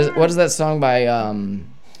stretching. My What is arm. that song by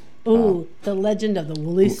Ooh, the Legend of the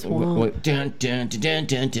Woolly Swamp. Dun, dun, dun,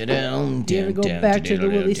 dun, dun, dun, You ever dun, go dun, back dun, to the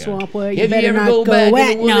dun, Woolly dun. Swamp where you If better ever not go go back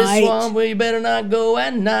at to the Woolly night? Swamp where you better not go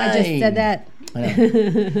at night. I just said that.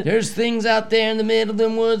 There's things out there in the middle of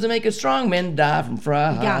them woods that make a strong man die from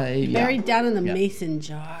fright. Yeah, buried down in the Yeah. mason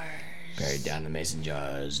jar. Buried down in the mason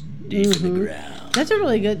jars, deep in the ground. That's a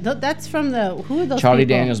really good. That's from the who are those? Charlie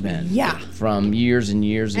people? Daniels Band. Yeah. From years and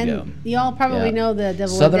years ago. And y'all probably Yeah. know the Devil Went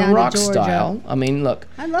Southern Down rock to Georgia. style. I mean, look.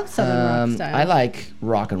 I love Southern rock style. I like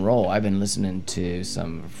rock and roll. I've been listening to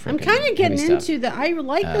some. I'm frickin' kind of getting heavy stuff. into the. I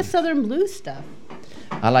like the Southern blues stuff.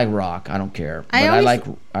 I like rock. I don't care. But I I always-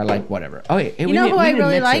 like whatever. Oh, hey, we know need, who we I need a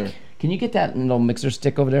really mixer. like? Can you get that little mixer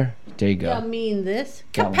stick over there? There you go. I mean this.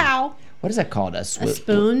 That one. Kapow. What is that called? A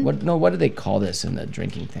spoon? What do they call this in the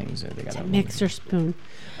drinking things? They got that Mixer spoon.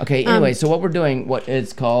 Okay. Anyway, so what we're doing? What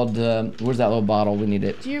it's called? Where's that little bottle? We need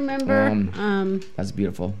it. Do you remember? That's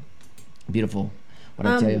beautiful. Beautiful. What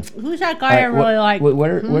did I tell you? Who's that guy I All right, really like?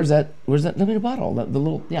 Where's that? Where's that? Let me the bottle. The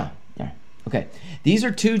little. Yeah. Okay. These are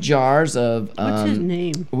 2 jars of. What's his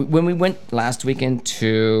name? When we went last weekend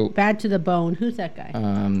to Bad to the Bone. Who's that guy?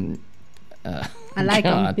 I like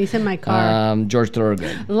him. He's in my car. George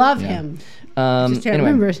Thorogood. Love him. Just can't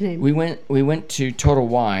remember his name. We went to Total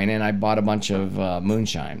Wine, and I bought a bunch of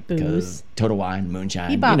moonshine. Booze. Total Wine, moonshine.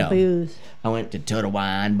 He bought booze. I went to Total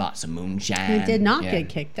Wine, bought some moonshine. He did not get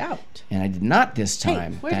kicked out. And I did not this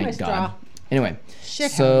time, where's thank my God. straw? Anyway,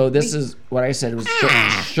 Shit, so this is what I said was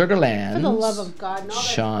Sugarland. For the love of God. No,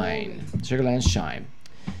 Shine. Sugarland Shine.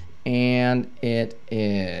 And it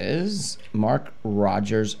is Mark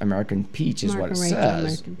Rogers American Peach is what it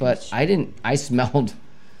says. But I smelled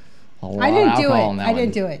a lot of alcohol in that one. I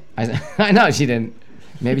didn't do it. I know she didn't.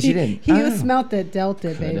 Maybe she didn't. He smelled it, dealt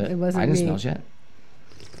it, babe. It wasn't me. I didn't smell shit.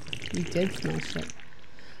 You did smell shit.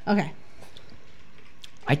 Okay.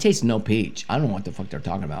 I taste no peach. I don't know what the fuck they're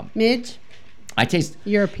talking about. Midge? I taste.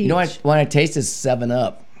 You're a peach. You know what I taste is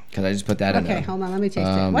 7-Up because I just put that in there. Okay, hold on. Let me taste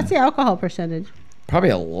it. What's the alcohol percentage? Probably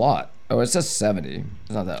a lot. Oh, it says 70.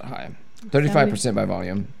 It's not that high. 35% by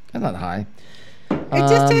volume. That's not high. It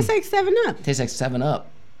just tastes like 7-Up. Tastes like 7-Up.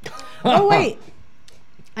 Oh, wait.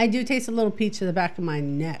 I do taste a little peach to the back of my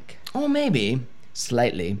neck. Oh, maybe.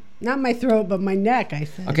 Slightly. Not my throat, but my neck, I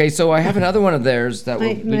said. Okay, so I have another one of theirs that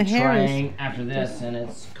we'll be hair trying after this, and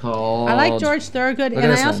it's called... I like George Thorogood,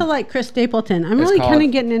 and I also like Chris Stapleton. I'm really kind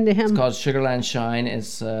of getting into him. It's called Sugarland Shine.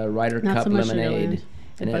 It's Ryder Cup Lemonade,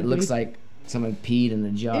 and it looks like someone peed in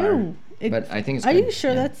a jar. Ew. But I think it's Are good. you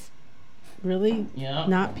sure that's really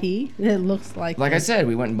not pee? It looks like... Like I said,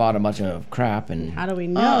 we went and bought a bunch of crap, and... How do we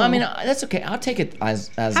know? I mean, that's okay. I'll take it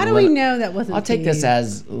as How do we know that wasn't I'll take pee? this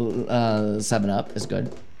as 7-Up. It's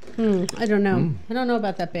good. I don't know. I don't know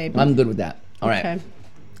about that, babe. I'm good with that. All right. Okay.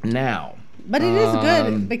 Now. But it is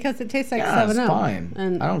good because it tastes like 7-Up. It's fine.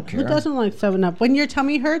 And I don't care. Who doesn't like 7-Up? When your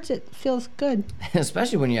tummy hurts, it feels good.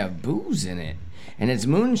 Especially when you have booze in it. And it's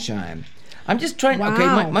moonshine. I'm just trying... Wow.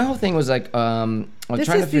 Okay, my whole thing was like... I was this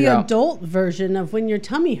trying is to figure the out... adult version of when your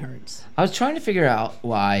tummy hurts. I was trying to figure out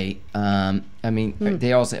why... I mean,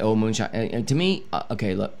 they all say, oh, moonshine. To me,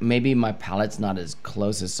 okay, look, maybe my palate's not as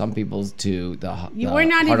close as some people's to the we're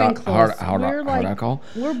not even close. Hard alcohol.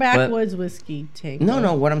 We're backwoods whiskey tank.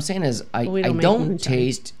 No, what I'm saying is I don't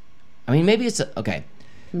taste... I mean, maybe it's... Okay.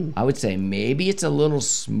 I would say maybe it's a little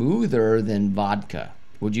smoother than vodka.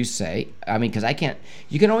 Would you say? I mean, because I can't...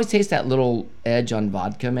 You can always taste that little edge on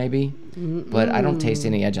vodka, maybe. But I don't taste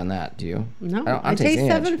any edge on that, do you? No, I taste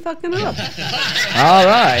 7-Up. All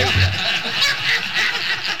right.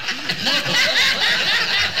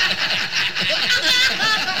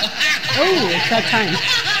 Oh, it's that time.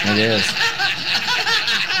 It is.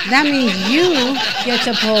 That means you get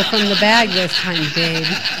to pull from the bag this time, babe.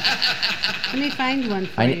 Let me find one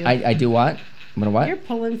for you. I do what? What? You're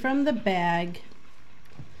pulling from the bag.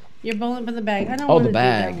 You're pulling from the bag. I don't want to do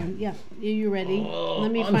that one. Yeah. Are you ready?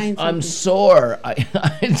 Let me find something. I'm sore.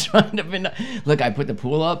 I'm trying to... Look, I put the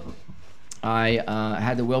pool up. I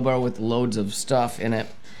had the wheelbarrow with loads of stuff in it.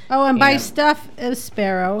 Oh, and by stuff is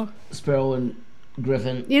Sparrow. Sparrow and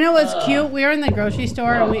Griffin. You know what's cute? We were in the grocery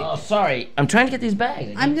store. And sorry. I'm trying to get these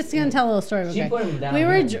bags. I'm just going to tell a little story. Okay. Put them down we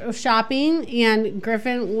were shopping, and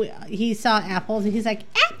Griffin, he saw apples, and he's like,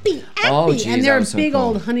 Appy. Oh, geez, and they're so big cool.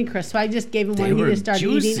 old Honeycrisp. So I just gave him one. He just started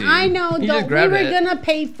juicy. eating. I know. We were going to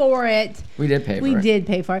pay for it. We did pay for it. We did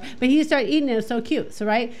pay for it. But he started eating it. It was so cute. So,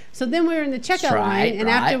 right? So then we were in the checkout line, and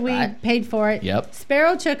after we paid for it,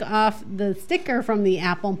 Sparrow took off the sticker from the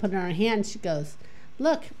apple and put it in her hand. She goes,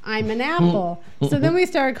 look, I'm an apple. So then we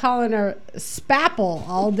started calling her Spapple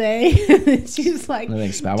all day. She's like,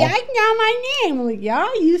 that's not my name. I'm like,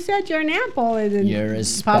 yeah, you said you're an apple. And then you're a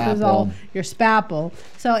Papa's all, you're Spapple.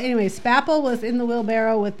 So anyway, Spapple was in the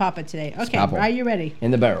wheelbarrow with Papa today. Okay, Spapple. Are you ready? In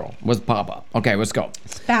the barrel with Papa. Okay, let's go.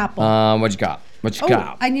 Spapple. What you got? What you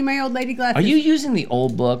got? I need my old lady glasses. Are you using the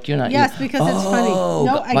old book? You're not. Yes, because it's funny.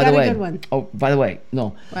 No, I got a good one. Oh, by the way,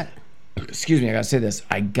 no. What? Excuse me, I gotta say this.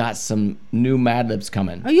 I got some new Mad Libs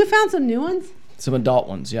coming. Oh, you found some new ones? Some adult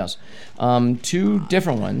ones, yes. 2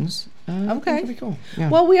 different ones. Okay. Pretty cool. Yeah.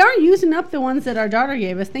 Well, we are using up the ones that our daughter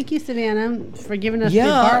gave us. Thank you, Savannah, for giving us the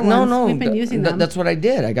bar ones. No. We've been using them. That's what I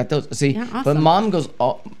did. I got those. See, awesome. But Mom goes,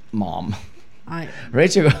 oh, Mom.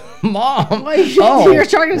 Rachel goes, Mom. Well, you're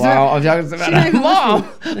talking to Savannah. I'm talking to Savannah.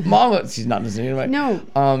 Mom. She's not listening anyway.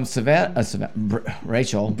 No. Savannah,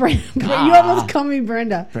 Rachel. You almost call me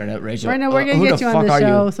Brenda. Rachel. Brenda, we're going to get you on the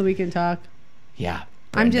show so we can talk. Yeah.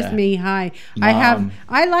 Brenda. I'm just me. Hi. Mom.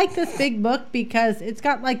 I like this big book because it's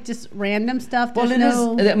got like just random stuff. Well,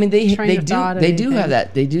 I mean, they do have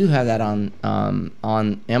that. They do have that on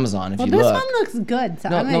Amazon. If you look. This one looks good. So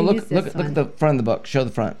look at the front of the book. Show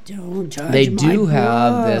the front. Don't judge They do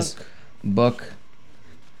have this book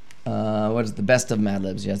what is the best of Mad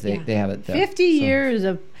Libs? Yes, they have it there. 50 years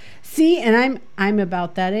of. See, and I'm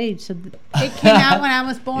about that age, so it came out when I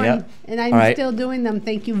was born, Yep. and I'm All still doing them.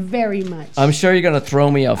 Thank you very much. I'm sure you're gonna throw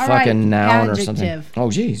me a right, fucking noun or something. adjective. Oh,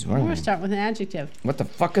 geez. We're gonna start with an adjective. What the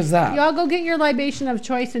fuck is that? Y'all go get your libation of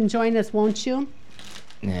choice and join us, won't you?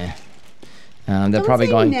 Nah. They're Don't probably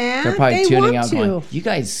say going. nah. They're probably They tuning want out, going, to. "You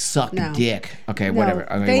guys suck No. dick." Okay, No,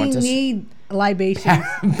 whatever. Okay, they want this? need libations.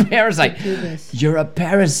 Parasite. do this. You're a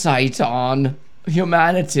parasite on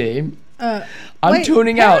humanity. I'm wait,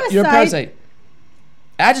 tuning out. You're a parasite- parasite.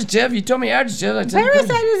 Adjective. You told me adjective. I said Parasite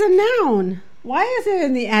good. is a noun. Why is it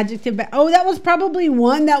in the adjective? Oh, that was probably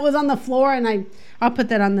one that was on the floor, and I'll put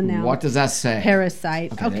that on the noun. What does that say?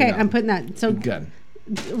 Parasite. Okay, there you Okay, go. I'm putting that. So Good.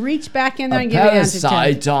 reach back in there A and give an adjective.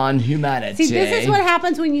 parasite on humanity. See, this is what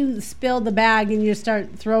happens when you spill the bag and you start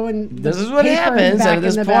throwing. This is what happens at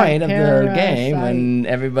this point of the game when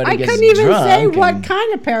everybody I gets couldn't even say drunk what and-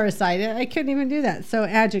 kind of parasite. I couldn't even do that. So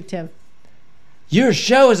adjective. Your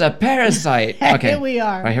show is a parasite. Okay. Here we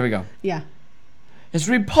are. All right, here we go. Yeah. It's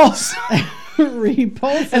repulsive.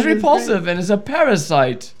 Repulsive. It's repulsive and it's a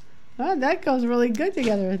parasite. Oh, that goes really good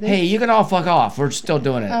together. I think. Hey, you can all fuck off. We're still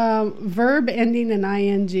doing it. Verb ending in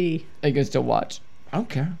ing. You can still watch. I don't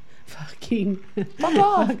care. Fucking. Fuck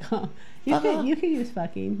off. Fuck off. You can use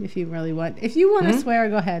fucking if you really want. If you want to swear,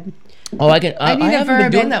 go ahead. Oh, I can. I need a haven't been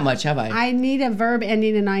verb doing and- that much, have I? I need a verb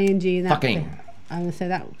ending in ing. And that Fucking. I'm gonna say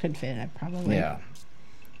that could fit. I probably. Yeah.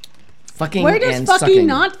 Fucking Where does and fucking sucking.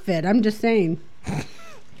 not fit? I'm just saying.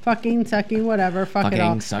 Fucking, sucking, whatever. Fuck it Fucking,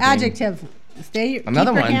 all. sucking. Adjective. Keep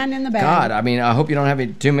Another your one. hand in the bag. God, I mean, I hope you don't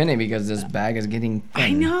have too many because this bag is getting thin. I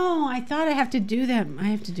know. I thought I have to do that. I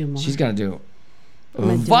have to do more. She's gonna do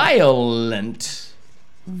gonna do- violent.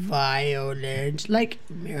 Violent, like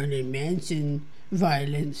Marilyn Manson.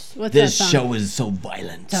 Violence. What's This that song? show is so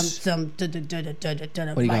violent. What you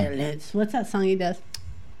got? violence. What's that song he does?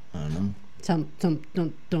 I don't know. Don't.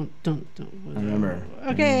 I remember.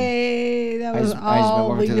 Okay, that was I all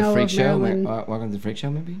welcome we to the know freak of show. Marilyn. Welcome to the freak show,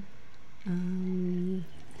 maybe. I'll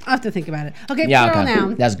have to think about it. Okay, Yeah, plural okay.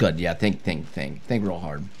 noun. That's good. Yeah, think real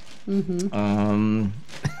hard.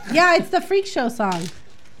 Yeah, it's the freak show song.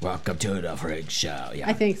 Welcome to the freak show. Yeah.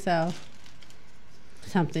 I think so.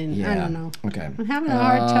 Something. Yeah. I don't know. Okay. I'm having a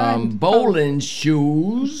hard time. Bowling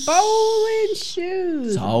shoes. Bowling shoes.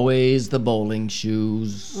 It's always the bowling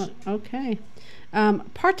shoes. Okay.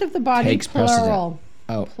 Part of the body, Takes plural.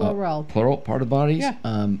 Oh, Plural. plural. Part of bodies. Yeah.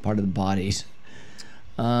 Part of the bodies.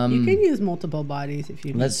 You can use multiple bodies if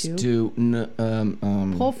you need Let's to. do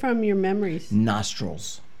Pull from your memories.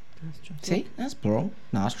 nostrils. Nostrils. See, that's plural.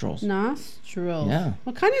 Nostrils. Nostrils. Yeah.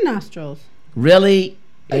 What kind of nostrils? Really?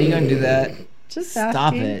 Are you gonna do that? Just Stop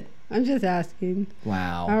asking. it. I'm just asking.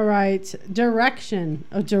 Wow. All right. Direction.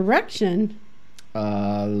 Oh, direction.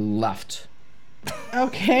 Left.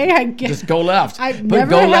 Okay, I guess. Just go left. I've Put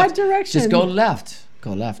never go had left. direction. Just go left.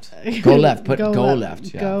 Go left. Go left. Put go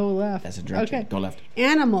left. Yeah. Go left. That's a direction. Okay. Go left.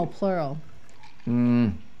 Animal, plural.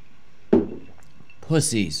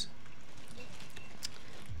 Pussies.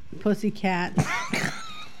 Pussycat.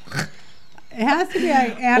 It has to be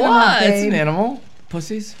an animal, What? It's babe. an animal.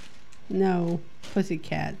 Pussies. No,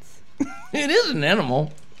 pussycats. It is an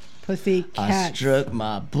animal. I Pussycats. struck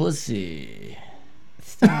my pussy.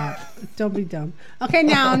 Stop. Don't be dumb. Okay,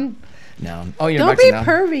 noun. Noun. Oh, you're Don't back be to noun.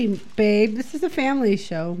 pervy, babe. This is a family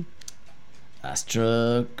show. I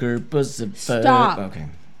struck her pussy. Stop. Okay.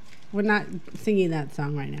 We're not singing that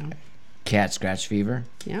song right now. Cat scratch fever.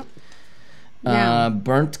 Yep. Noun.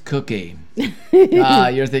 Burnt cookie.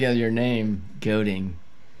 You're thinking of your name. Goading.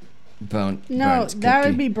 Burnt That would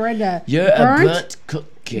cookie. be Brenda. You're a burnt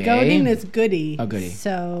cookie. Goading is goody. Oh, goody.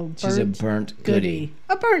 So She's a burnt goody.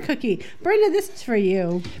 A burnt cookie. Brenda, this is for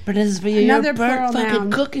you. But this is for you. Another You're a burnt plural fucking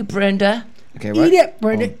noun. cookie, Brenda. Okay, what? Eat it,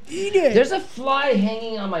 Brenda. Eat it. There's a fly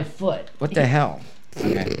hanging on my foot. What the hell?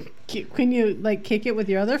 Okay. Can you like kick it with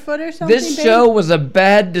your other foot or something? This babe? show was a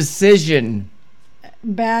bad decision.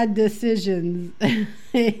 Bad decisions.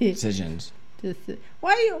 Decisions.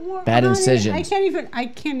 Why? Bad honey, incisions. I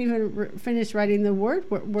can't even finish writing the word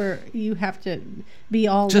where you have to be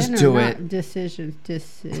all Just in or do not. it. Decisions.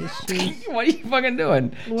 What are you fucking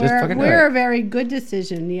doing? Just fucking do We're a it. very good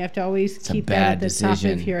decision. You have to always It's a keep that bad at the top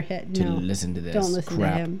decision of your head. to No, listen to this don't listen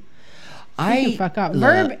crap. to him. I You can fuck up.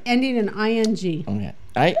 love- Verb ending in ing. Okay.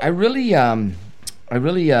 I really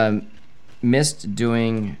missed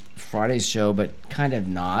doing Friday's show, but kind of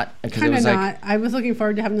not because it Kind of was not. like, I was looking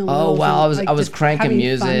forward to having the. oh Lils wow, and, I was just cranking having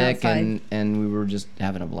fun music outside. and we were just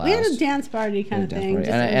having a blast. We had a dance party kind of Dance thing. party.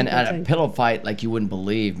 just and a a pillow fight like you wouldn't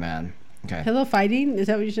believe, man. Okay. pillow fighting. Is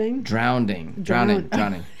that what you're saying? Drowning.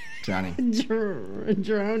 Drowning.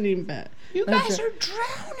 Drowning, but You guys are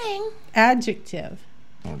drowning. adjective.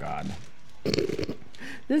 Oh God.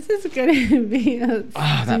 This is gonna be a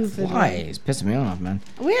That stupid fly one. is pissing me off, man.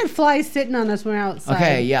 We had flies sitting on us when we were outside.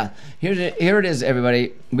 Okay, yeah. Here it is,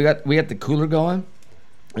 everybody. We got the cooler going.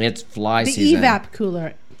 It's fly The season. evap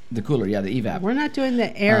cooler. The cooler, yeah, the evap. We're not doing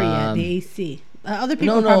the air yet, the AC. Other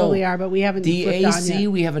people no. probably are, but we haven't The flipped on AC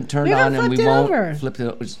yet. we haven't turned We haven't on, and we flipped it won't over. flip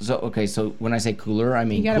it. So okay, so when I say cooler, I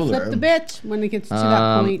mean You gotta cooler. flip the bitch when it gets to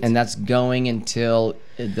that point. And that's going until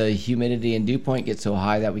the humidity and dew point gets so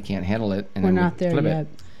high that we can't handle it. And We're then we not there flip yet.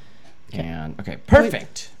 It. And okay,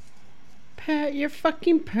 perfect. You're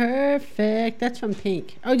fucking perfect. That's from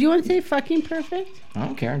Pink. Oh, do you want to say fucking perfect? I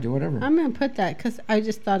don't care. Do whatever. I'm gonna put that because I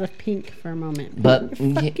just thought of Pink for a moment. But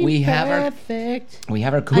You're fucking we have perfect.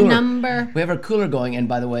 our cooler. A number. We have our cooler going, and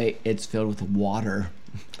by the way, it's filled with water,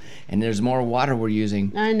 and there's more water we're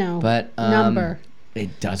using. I know. But number.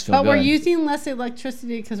 It does feel But good. we're using less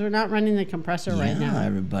electricity because we're not running the compressor right now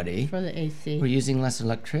everybody. for the AC. We're using less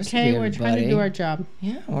electricity. Okay, we're everybody. trying to do our job.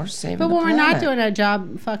 Yeah, we're saving. But the when we're planet. not doing our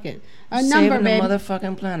job, fuck it. A Saving number, babe. the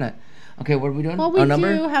motherfucking planet. Okay, what are we doing? Well, we Our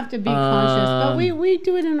number? do have to be conscious, but we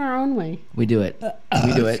do it in our own way. We do it.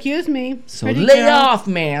 We do it. Excuse me. So pretty lay girl. off,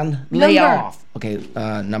 man. Lay Number. off. Okay,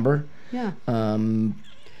 number. Yeah. Um,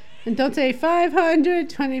 And don't say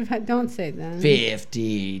 525. Don't say that.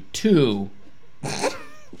 52.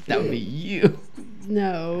 That would be you.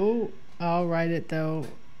 No. I'll write it though.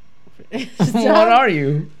 What are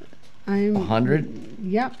you? I'm 100?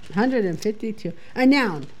 Yep. 152. A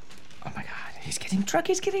noun. Oh my God, he's getting drunk.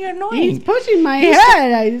 He's getting annoying. He's pushing my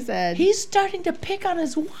head, I said. He's starting to pick on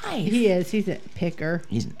his wife. He is. He's a picker.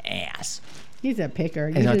 He's an ass. He's a picker.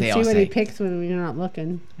 You That's what should they see all what he say. picks when you're not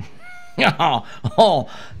looking. Oh,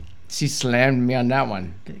 she slammed me on that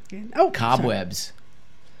one. Picking. Oh, Cobwebs.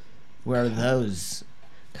 Where are those?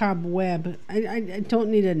 Cobweb. I don't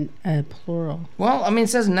need a plural. Well, I mean, it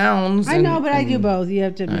says nouns. I know, but I do both. You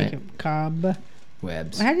have to make Alright. it cob.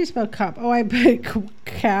 Webs. How do you spell cob? Oh, I put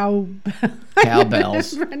cow.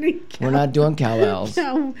 Cowbells. Running We're not doing cowbells.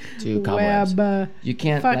 cow. Do cobwebs. Web. You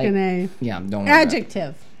can't. Fucking like, A. Yeah, don't. worry about it.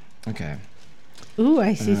 Adjective. Okay. Ooh,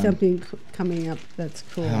 I see something coming up that's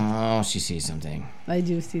cool. Oh, she sees something. I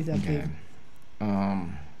do see something. Okay.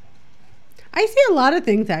 I see a lot of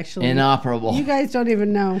things actually. Inoperable. You guys don't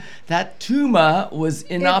even know. That tumor was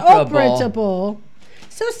inoperable. Inoperable.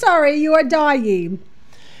 So sorry, you are dying.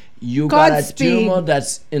 You got a Godspeed. tumor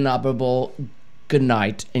that's inoperable. Good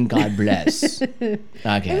night and God bless. Okay.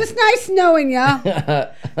 It was nice knowing ya.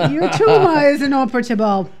 Your tumor is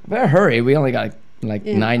inoperable. Better hurry. We only got like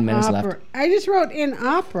 9 minutes left. I just wrote in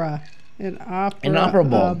opera.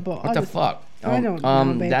 Inoperable. What the fuck? I don't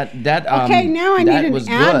know, babe. That Okay, now I that need was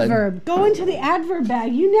an adverb. Go into the adverb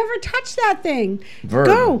bag. You never touch that thing. Verb.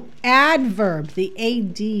 Go. Adverb. The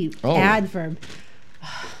AD. Oh. Adverb.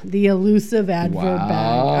 The elusive adverb Wow.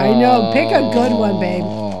 bag. I know. Pick a good one, babe.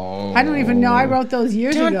 I don't even know. I wrote those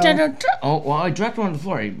years Dun, ago. dun, dun, dun. Oh, well, I dropped one on the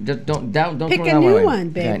floor. Just don't Pick throw a that new away. one,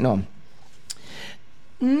 babe. Okay, no.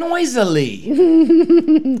 Noisily.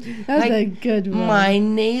 That's a good one. My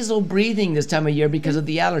nasal breathing this time of year because of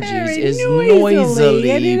the allergies Very is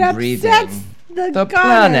noisily. And it breathing. upsets the The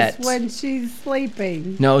goddess planet. when she's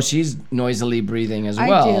sleeping. No, she's noisily breathing as I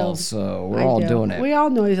well. do. So we're I all do. doing it. We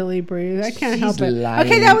all noisily breathe. I can't She's help it. lying.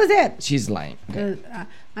 Okay, that was it. She's lying. Okay.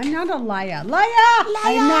 I'm not a liar.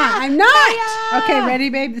 I'm not. Okay, ready,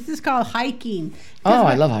 babe? This is called hiking. Oh,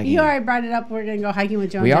 I love hiking. You already brought it up. We're going to go hiking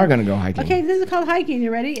with Joan. We are going to go hiking. Okay, this is called hiking.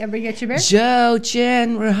 You ready? Everybody get your beer? Joe,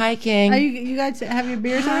 Jen, we're hiking. Are you guys have your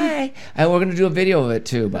beers on? Hi. And we're going to do a video of it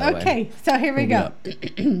too, by the way. Okay, so here we go.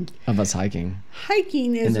 Of us hiking.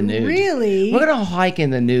 Hiking is the nude. really... We're going to hike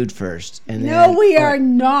in the nude first. And No, then, we are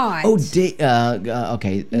not. Oh,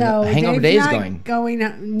 okay. No, Hangover Dave's Day is not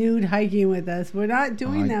going. nude hiking with us. We're not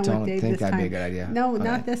doing that with Dave think this that'd time. be a good idea. No, Okay.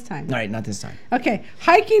 not this time. All right, not this time. Okay,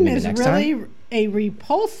 hiking Maybe is next really time? a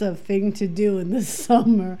repulsive thing to do in the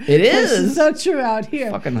summer. It This is. so true out here.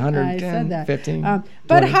 Fucking I 110, said that. 15,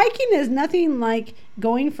 but 20. hiking is nothing like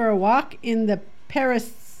going for a walk in the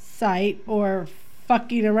parasite or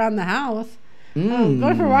fucking around the house.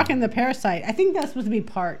 Going for a walk in the parasite. I think that's supposed to be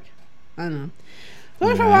park. I don't know.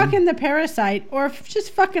 Going for a walk in the parasite or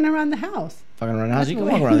just fucking around the house. Fucking around the house. You can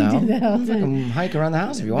the walk way around the we house. do that all You the time. can hike around the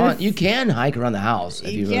house if you want. You can hike around the house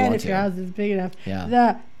if you You really can want if to. your house is big enough. Yeah.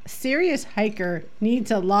 The serious hiker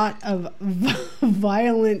needs a lot of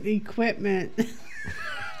violent equipment.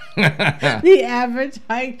 The average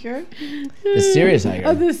hiker. The serious hiker.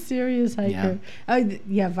 Oh, the serious hiker. Oh,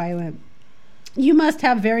 yeah, violent. You must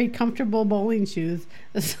have very comfortable bowling shoes,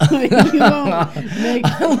 so you won't make.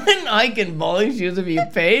 I wouldn't hike in bowling shoes if you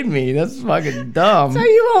paid me. That's fucking dumb. So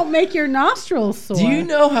you won't make your nostrils sore. Do you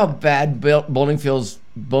know how bad bowling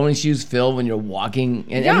shoes feel when you're walking?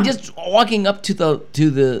 And I mean, just walking up to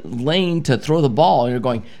the lane to throw the ball, and you're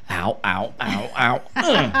going, ow, ow, ow, ow.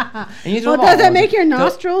 And you Well, does it make your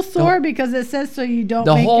nostrils sore? Because it says so you don't.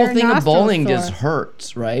 The make whole your thing of nostrils bowling sore. just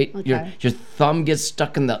hurts, right? Okay. Your thumb gets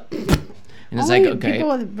stuck in the. And it's Only like, okay, people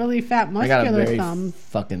with really fat I got a muscular very thumb.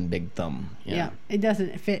 fucking big thumb. Yeah, it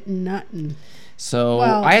doesn't fit nothing. So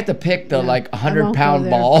Well, I had to pick the like I won't go 100-pound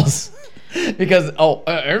there. balls because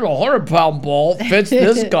here's a 100-pound ball fits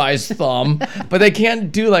this guy's thumb, but they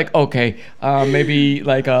can't do like maybe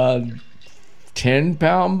like a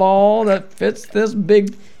 10-pound ball that fits this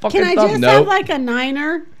big fucking Can I thumb. just Nope. have like a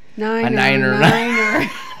niner? Niner.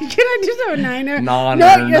 Can I just have a niner?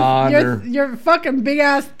 Niner. Your fucking big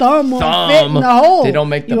ass thumb won't fit in the hole. They don't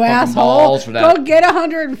make the you fucking asshole. balls for that. Go get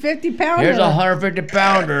 150 pounder. Here's a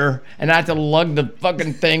 150-pounder, and I have to lug the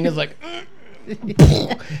fucking thing. It's like.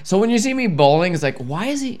 So when you see me bowling, it's like, why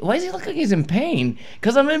does he look like he's in pain?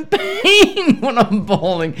 Because I'm in pain when I'm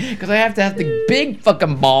bowling. Because I have to have the big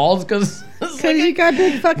fucking balls. Because you got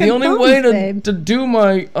big fucking the only thumbs, way babe. to do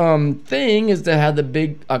my thing is to have the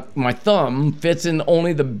big my thumb fits in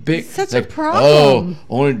only the big. Such it's a like, problem.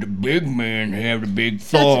 Oh, only the big men have the big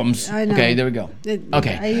thumbs. I know. Okay, there we go.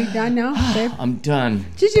 Okay, Are you done now, babe? I'm done.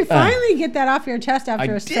 Did you finally get that off your chest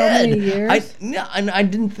after so many years? I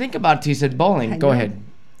didn't think about it till you said bowling. Go know. ahead.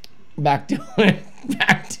 Back to it.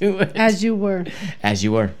 Back to it. As you were. As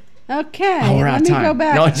you were. Okay, Oh, we're out let of me time. go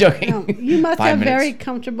back. No, I'm joking. You must 5 have minutes. very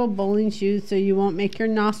comfortable bowling shoes so you won't make your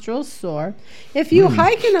nostrils sore. If you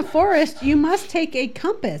hike in a forest, you must take a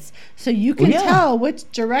compass so you can yeah. tell which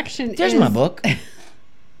direction There's is. my book.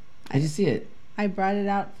 I just see it. I brought it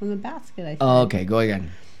out from the basket, I think. Oh, okay. Go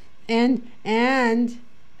again. And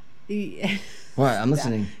What? I'm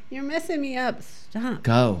listening. you're messing me up. Stop.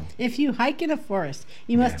 Go. If you hike in a forest,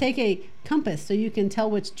 you must take a compass so you can tell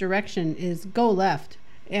which direction is go left.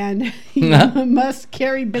 And you must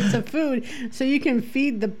carry bits of food so you can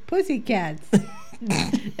feed the pussycats.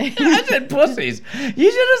 I said pussies.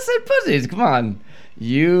 You should have said pussies. Come on.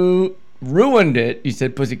 You ruined it. You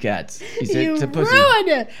said pussycats. You said pussy. Ruined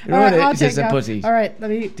it. You All ruined right, it. I'll You take said off. pussy. All right, let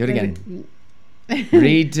me Do it again.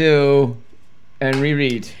 Read to and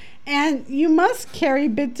reread. And you must carry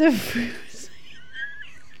bits of food.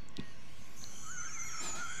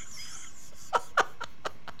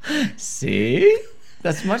 See?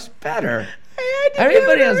 That's much better. I had to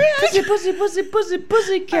Everybody give has it a pussy, pussy, pussy,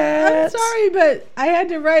 pussy, I'm cats. sorry, but I had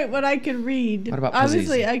to write what I could read. What about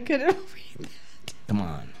Obviously, pussies? I couldn't read that. Come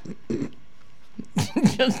on.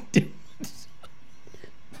 Just do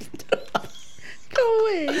Go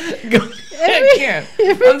away. Go. I can't.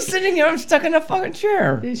 I'm sitting here. I'm stuck in a fucking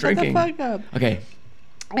chair. Shut drinking. the fuck up. Okay.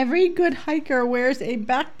 Every good hiker wears a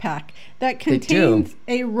backpack that They do. contains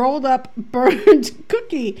a rolled up burnt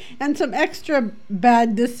cookie and some extra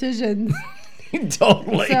bad decisions.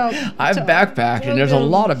 Totally. So, I've backpacked, and there's a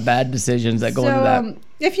lot of bad decisions that go into that.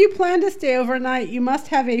 If you plan to stay overnight, you must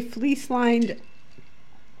have a fleece lined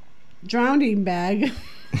drowning bag.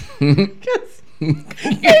 Because if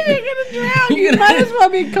you're gonna drown, you might as well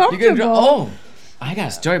be comfortable. Oh, I got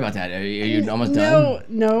a story about that. Are you almost done?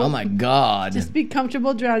 No. Oh my God. Just be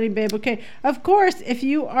comfortable drowning, babe. Okay. Of course, if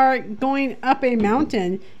you are going up a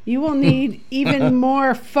mountain, you will need even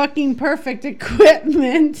more fucking perfect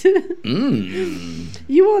equipment.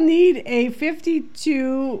 You will need a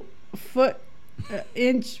 52 foot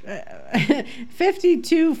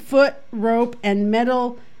 52-foot rope and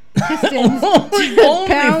metal pistons Only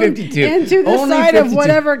pound 52. into the Only side 52. of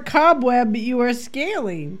whatever cobweb you are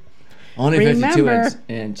scaling. Only 52 Remember-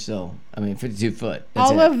 inch, so, 52 foot.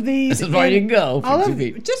 That's All it. of these. This is where you go, all 52 of,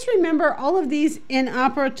 feet. just remember all of these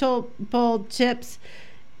inoperable tips,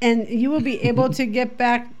 and you will be able to get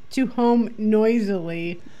back to home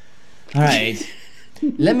noisily. All right.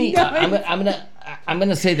 Let me. I'm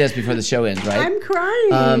gonna say this before the show ends, right? I'm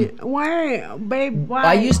crying. Why, babe? Why?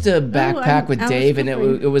 I used to backpack with I was Dave, and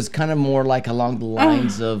suffering. it was kind of more like along the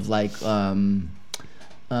lines of like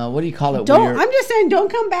what do you call it? I'm just saying, don't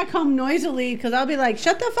come back home noisily, because I'll be like,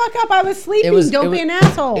 shut the fuck up. I was sleeping. Don't be an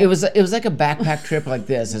asshole. It was like a backpack trip like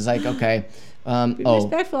this. It's like, okay.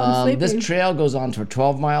 respectful, I'm sleeping. This trail goes on for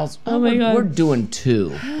 12 miles. Oh my God. We're doing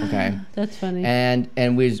 2. Okay. That's funny. And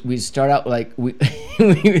we start out like we'd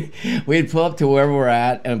pull up to wherever we're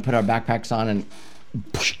at and put our backpacks on, and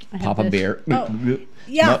pop a beer.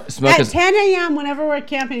 Yeah, Smoke at 10 a.m. whenever we're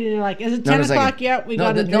camping, and you're like, "Is it 10 o'clock yet? We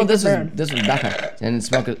got to drink this a burn." this was back then. And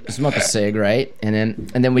smoke a cig, right? And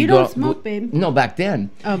then we You go. don't smoke, babe. No, back then.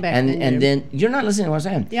 Oh, back and then, And then you're not listening to what I'm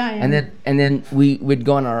saying. Yeah, I am. And then we would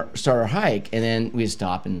go on start our hike, and then we'd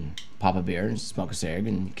stop and pop a beer and smoke a cig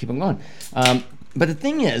and keep on going. But the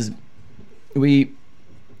thing is, we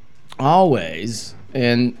always.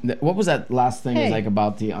 And what was that last thing? Hey. Is like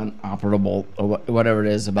about the unoperable or whatever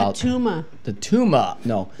it is about Tuma. the tuma.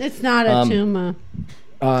 No, It's not a tuma.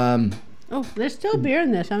 um. Oh, there's still beer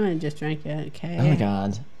in this. I'm gonna just drink it. Okay. Oh my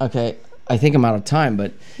God. Okay, I think I'm out of time,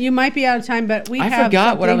 but You might be out of time, but I have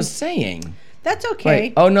forgot what I something- was saying. That's okay.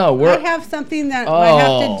 Wait. Oh no, I have something that I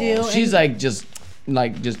have to do. She's and-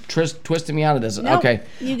 just twisting me out of this. Nope, Okay,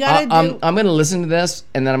 you gotta do- I'm gonna listen to this,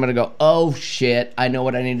 and then I'm gonna go. Oh shit! I know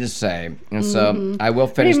what I need to say, and so I will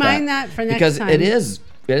finish Remind that for next because time. it is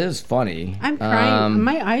funny. I'm crying.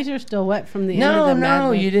 My eyes are still wet from the end of No, the no,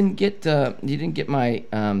 medley. you didn't get my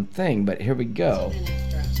thing. But here we go. And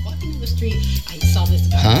after I was walking down the street, I saw this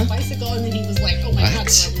guy on a bicycle, and then he was like, "Oh my God,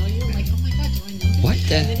 do I know you?" I'm like, "Oh my God, do I know you?" What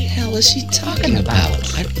the hell is she talking about?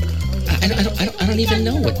 I don't even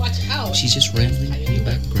know what. She's just rambling in the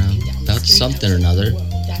background about something or another.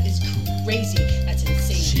 That is crazy. That's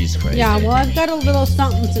insane. She's crazy. Yeah, well, I've got a little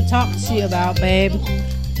something to talk to you about, babe.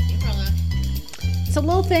 It's a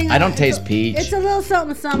little thing. I don't taste peach. It's a little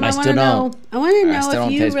something. I I want still to know. don't. I want to I know still if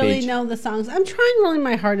don't you taste really peach. know the songs. I'm trying really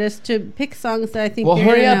my hardest to pick songs that I think. Well, you're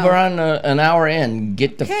hurry gonna up. know. We're on an hour in.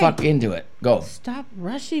 Get the Okay. fuck into it. Go. Stop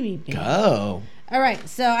rushing me, babe. Go. All right,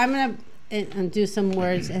 so I'm gonna do some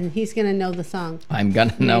words, and he's gonna know the song. I'm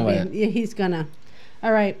gonna know Maybe. it. Yeah, he's gonna.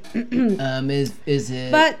 All right. Is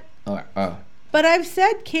it? But Oh. But I've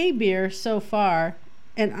said K beer so far,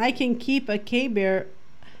 and I can keep a K beer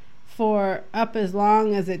for up as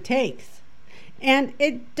long as it takes. And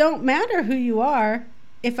it don't matter who you are.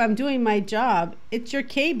 If I'm doing my job, it's your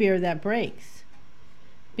K beer that breaks,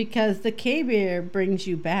 because the K beer brings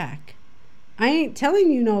you back. I ain't telling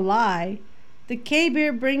you no lie. The K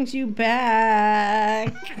beer brings you back.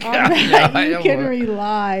 On that I you don't can want-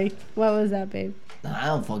 rely. What was that, babe? I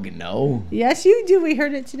don't fucking know. Yes, you do. We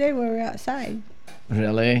heard it today when we were outside.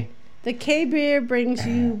 Really? The K beer brings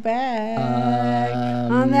you back.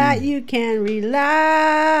 On that you can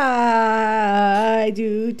rely.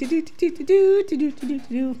 Do do do do do do do do do do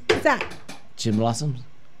do. What's that? Gin Blossoms?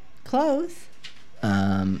 Close.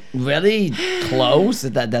 Really close?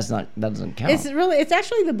 That doesn't count. It's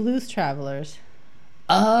actually the Blues Travelers.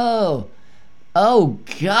 Oh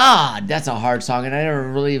God, that's a hard song, and I never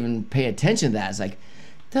really even pay attention to that. It's like,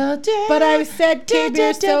 But I've said K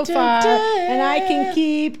beer so far, and I can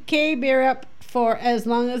keep K beer up for as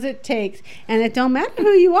long as it takes. And it don't matter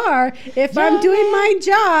who you are. If I'm doing my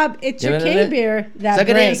job, it's your K beer that suck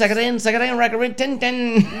breaks. it in, rock it, tin.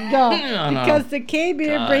 Go. No. Because the K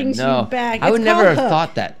beer God, brings no. you back. I would It's never called have Hook.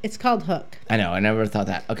 thought that. It's called Hook. I know, I never thought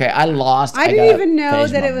that. Okay, I lost. I didn't gotta even know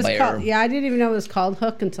finish that my it was beer. called. Yeah, I didn't even know it was called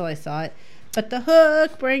Hook until I saw it. But the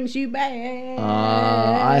hook brings you back.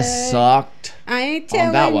 I sucked. I ain't on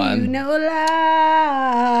telling that you one. no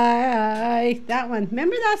lie. That one.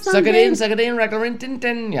 Remember that song? Suck it babe? in, rock it,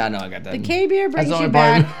 tin. Yeah, no, I got that. The K beer That's brings the you only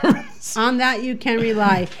part I back. remember. On that you can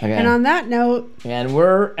rely. Okay. And on that note, And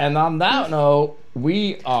on that note,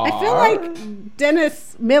 we are. I feel like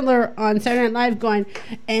Dennis Miller on Saturday Night Live going,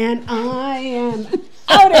 and I am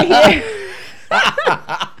out of here.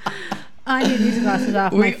 I need these glasses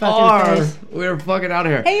off my fucking face. We're fucking out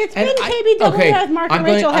of here. Hey, it's been KBW with Mark and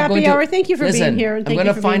Rachel Happy Hour. Thank you for being here. And I'm thank going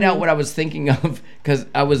you to for find being out here. what I was thinking of because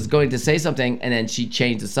I was going to say something and then she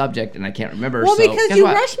changed the subject and I can't remember. Well, so because guess you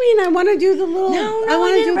what? rushed me and I want to do the little. No, I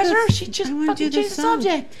want I to didn't do rush the. her. She just I wanna fucking do changed the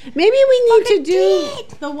subject. Maybe we need to Fucking do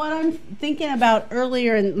did. the what I'm thinking about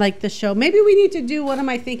earlier in like the show. Maybe we need to do what am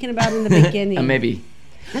I thinking about in the beginning. Maybe.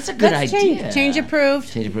 That's a good Let's idea. Change approved.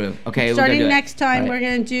 Change approved. Okay, Starting we're gonna do next time, All right. we're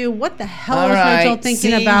going to do what the hell All was Rachel right,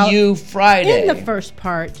 thinking see about you Friday. in the first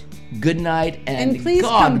part. Good night and And please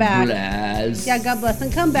God come back. bless. Yeah, God bless.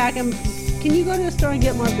 And come back. And can you go to the store and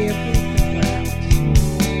get more beer, please?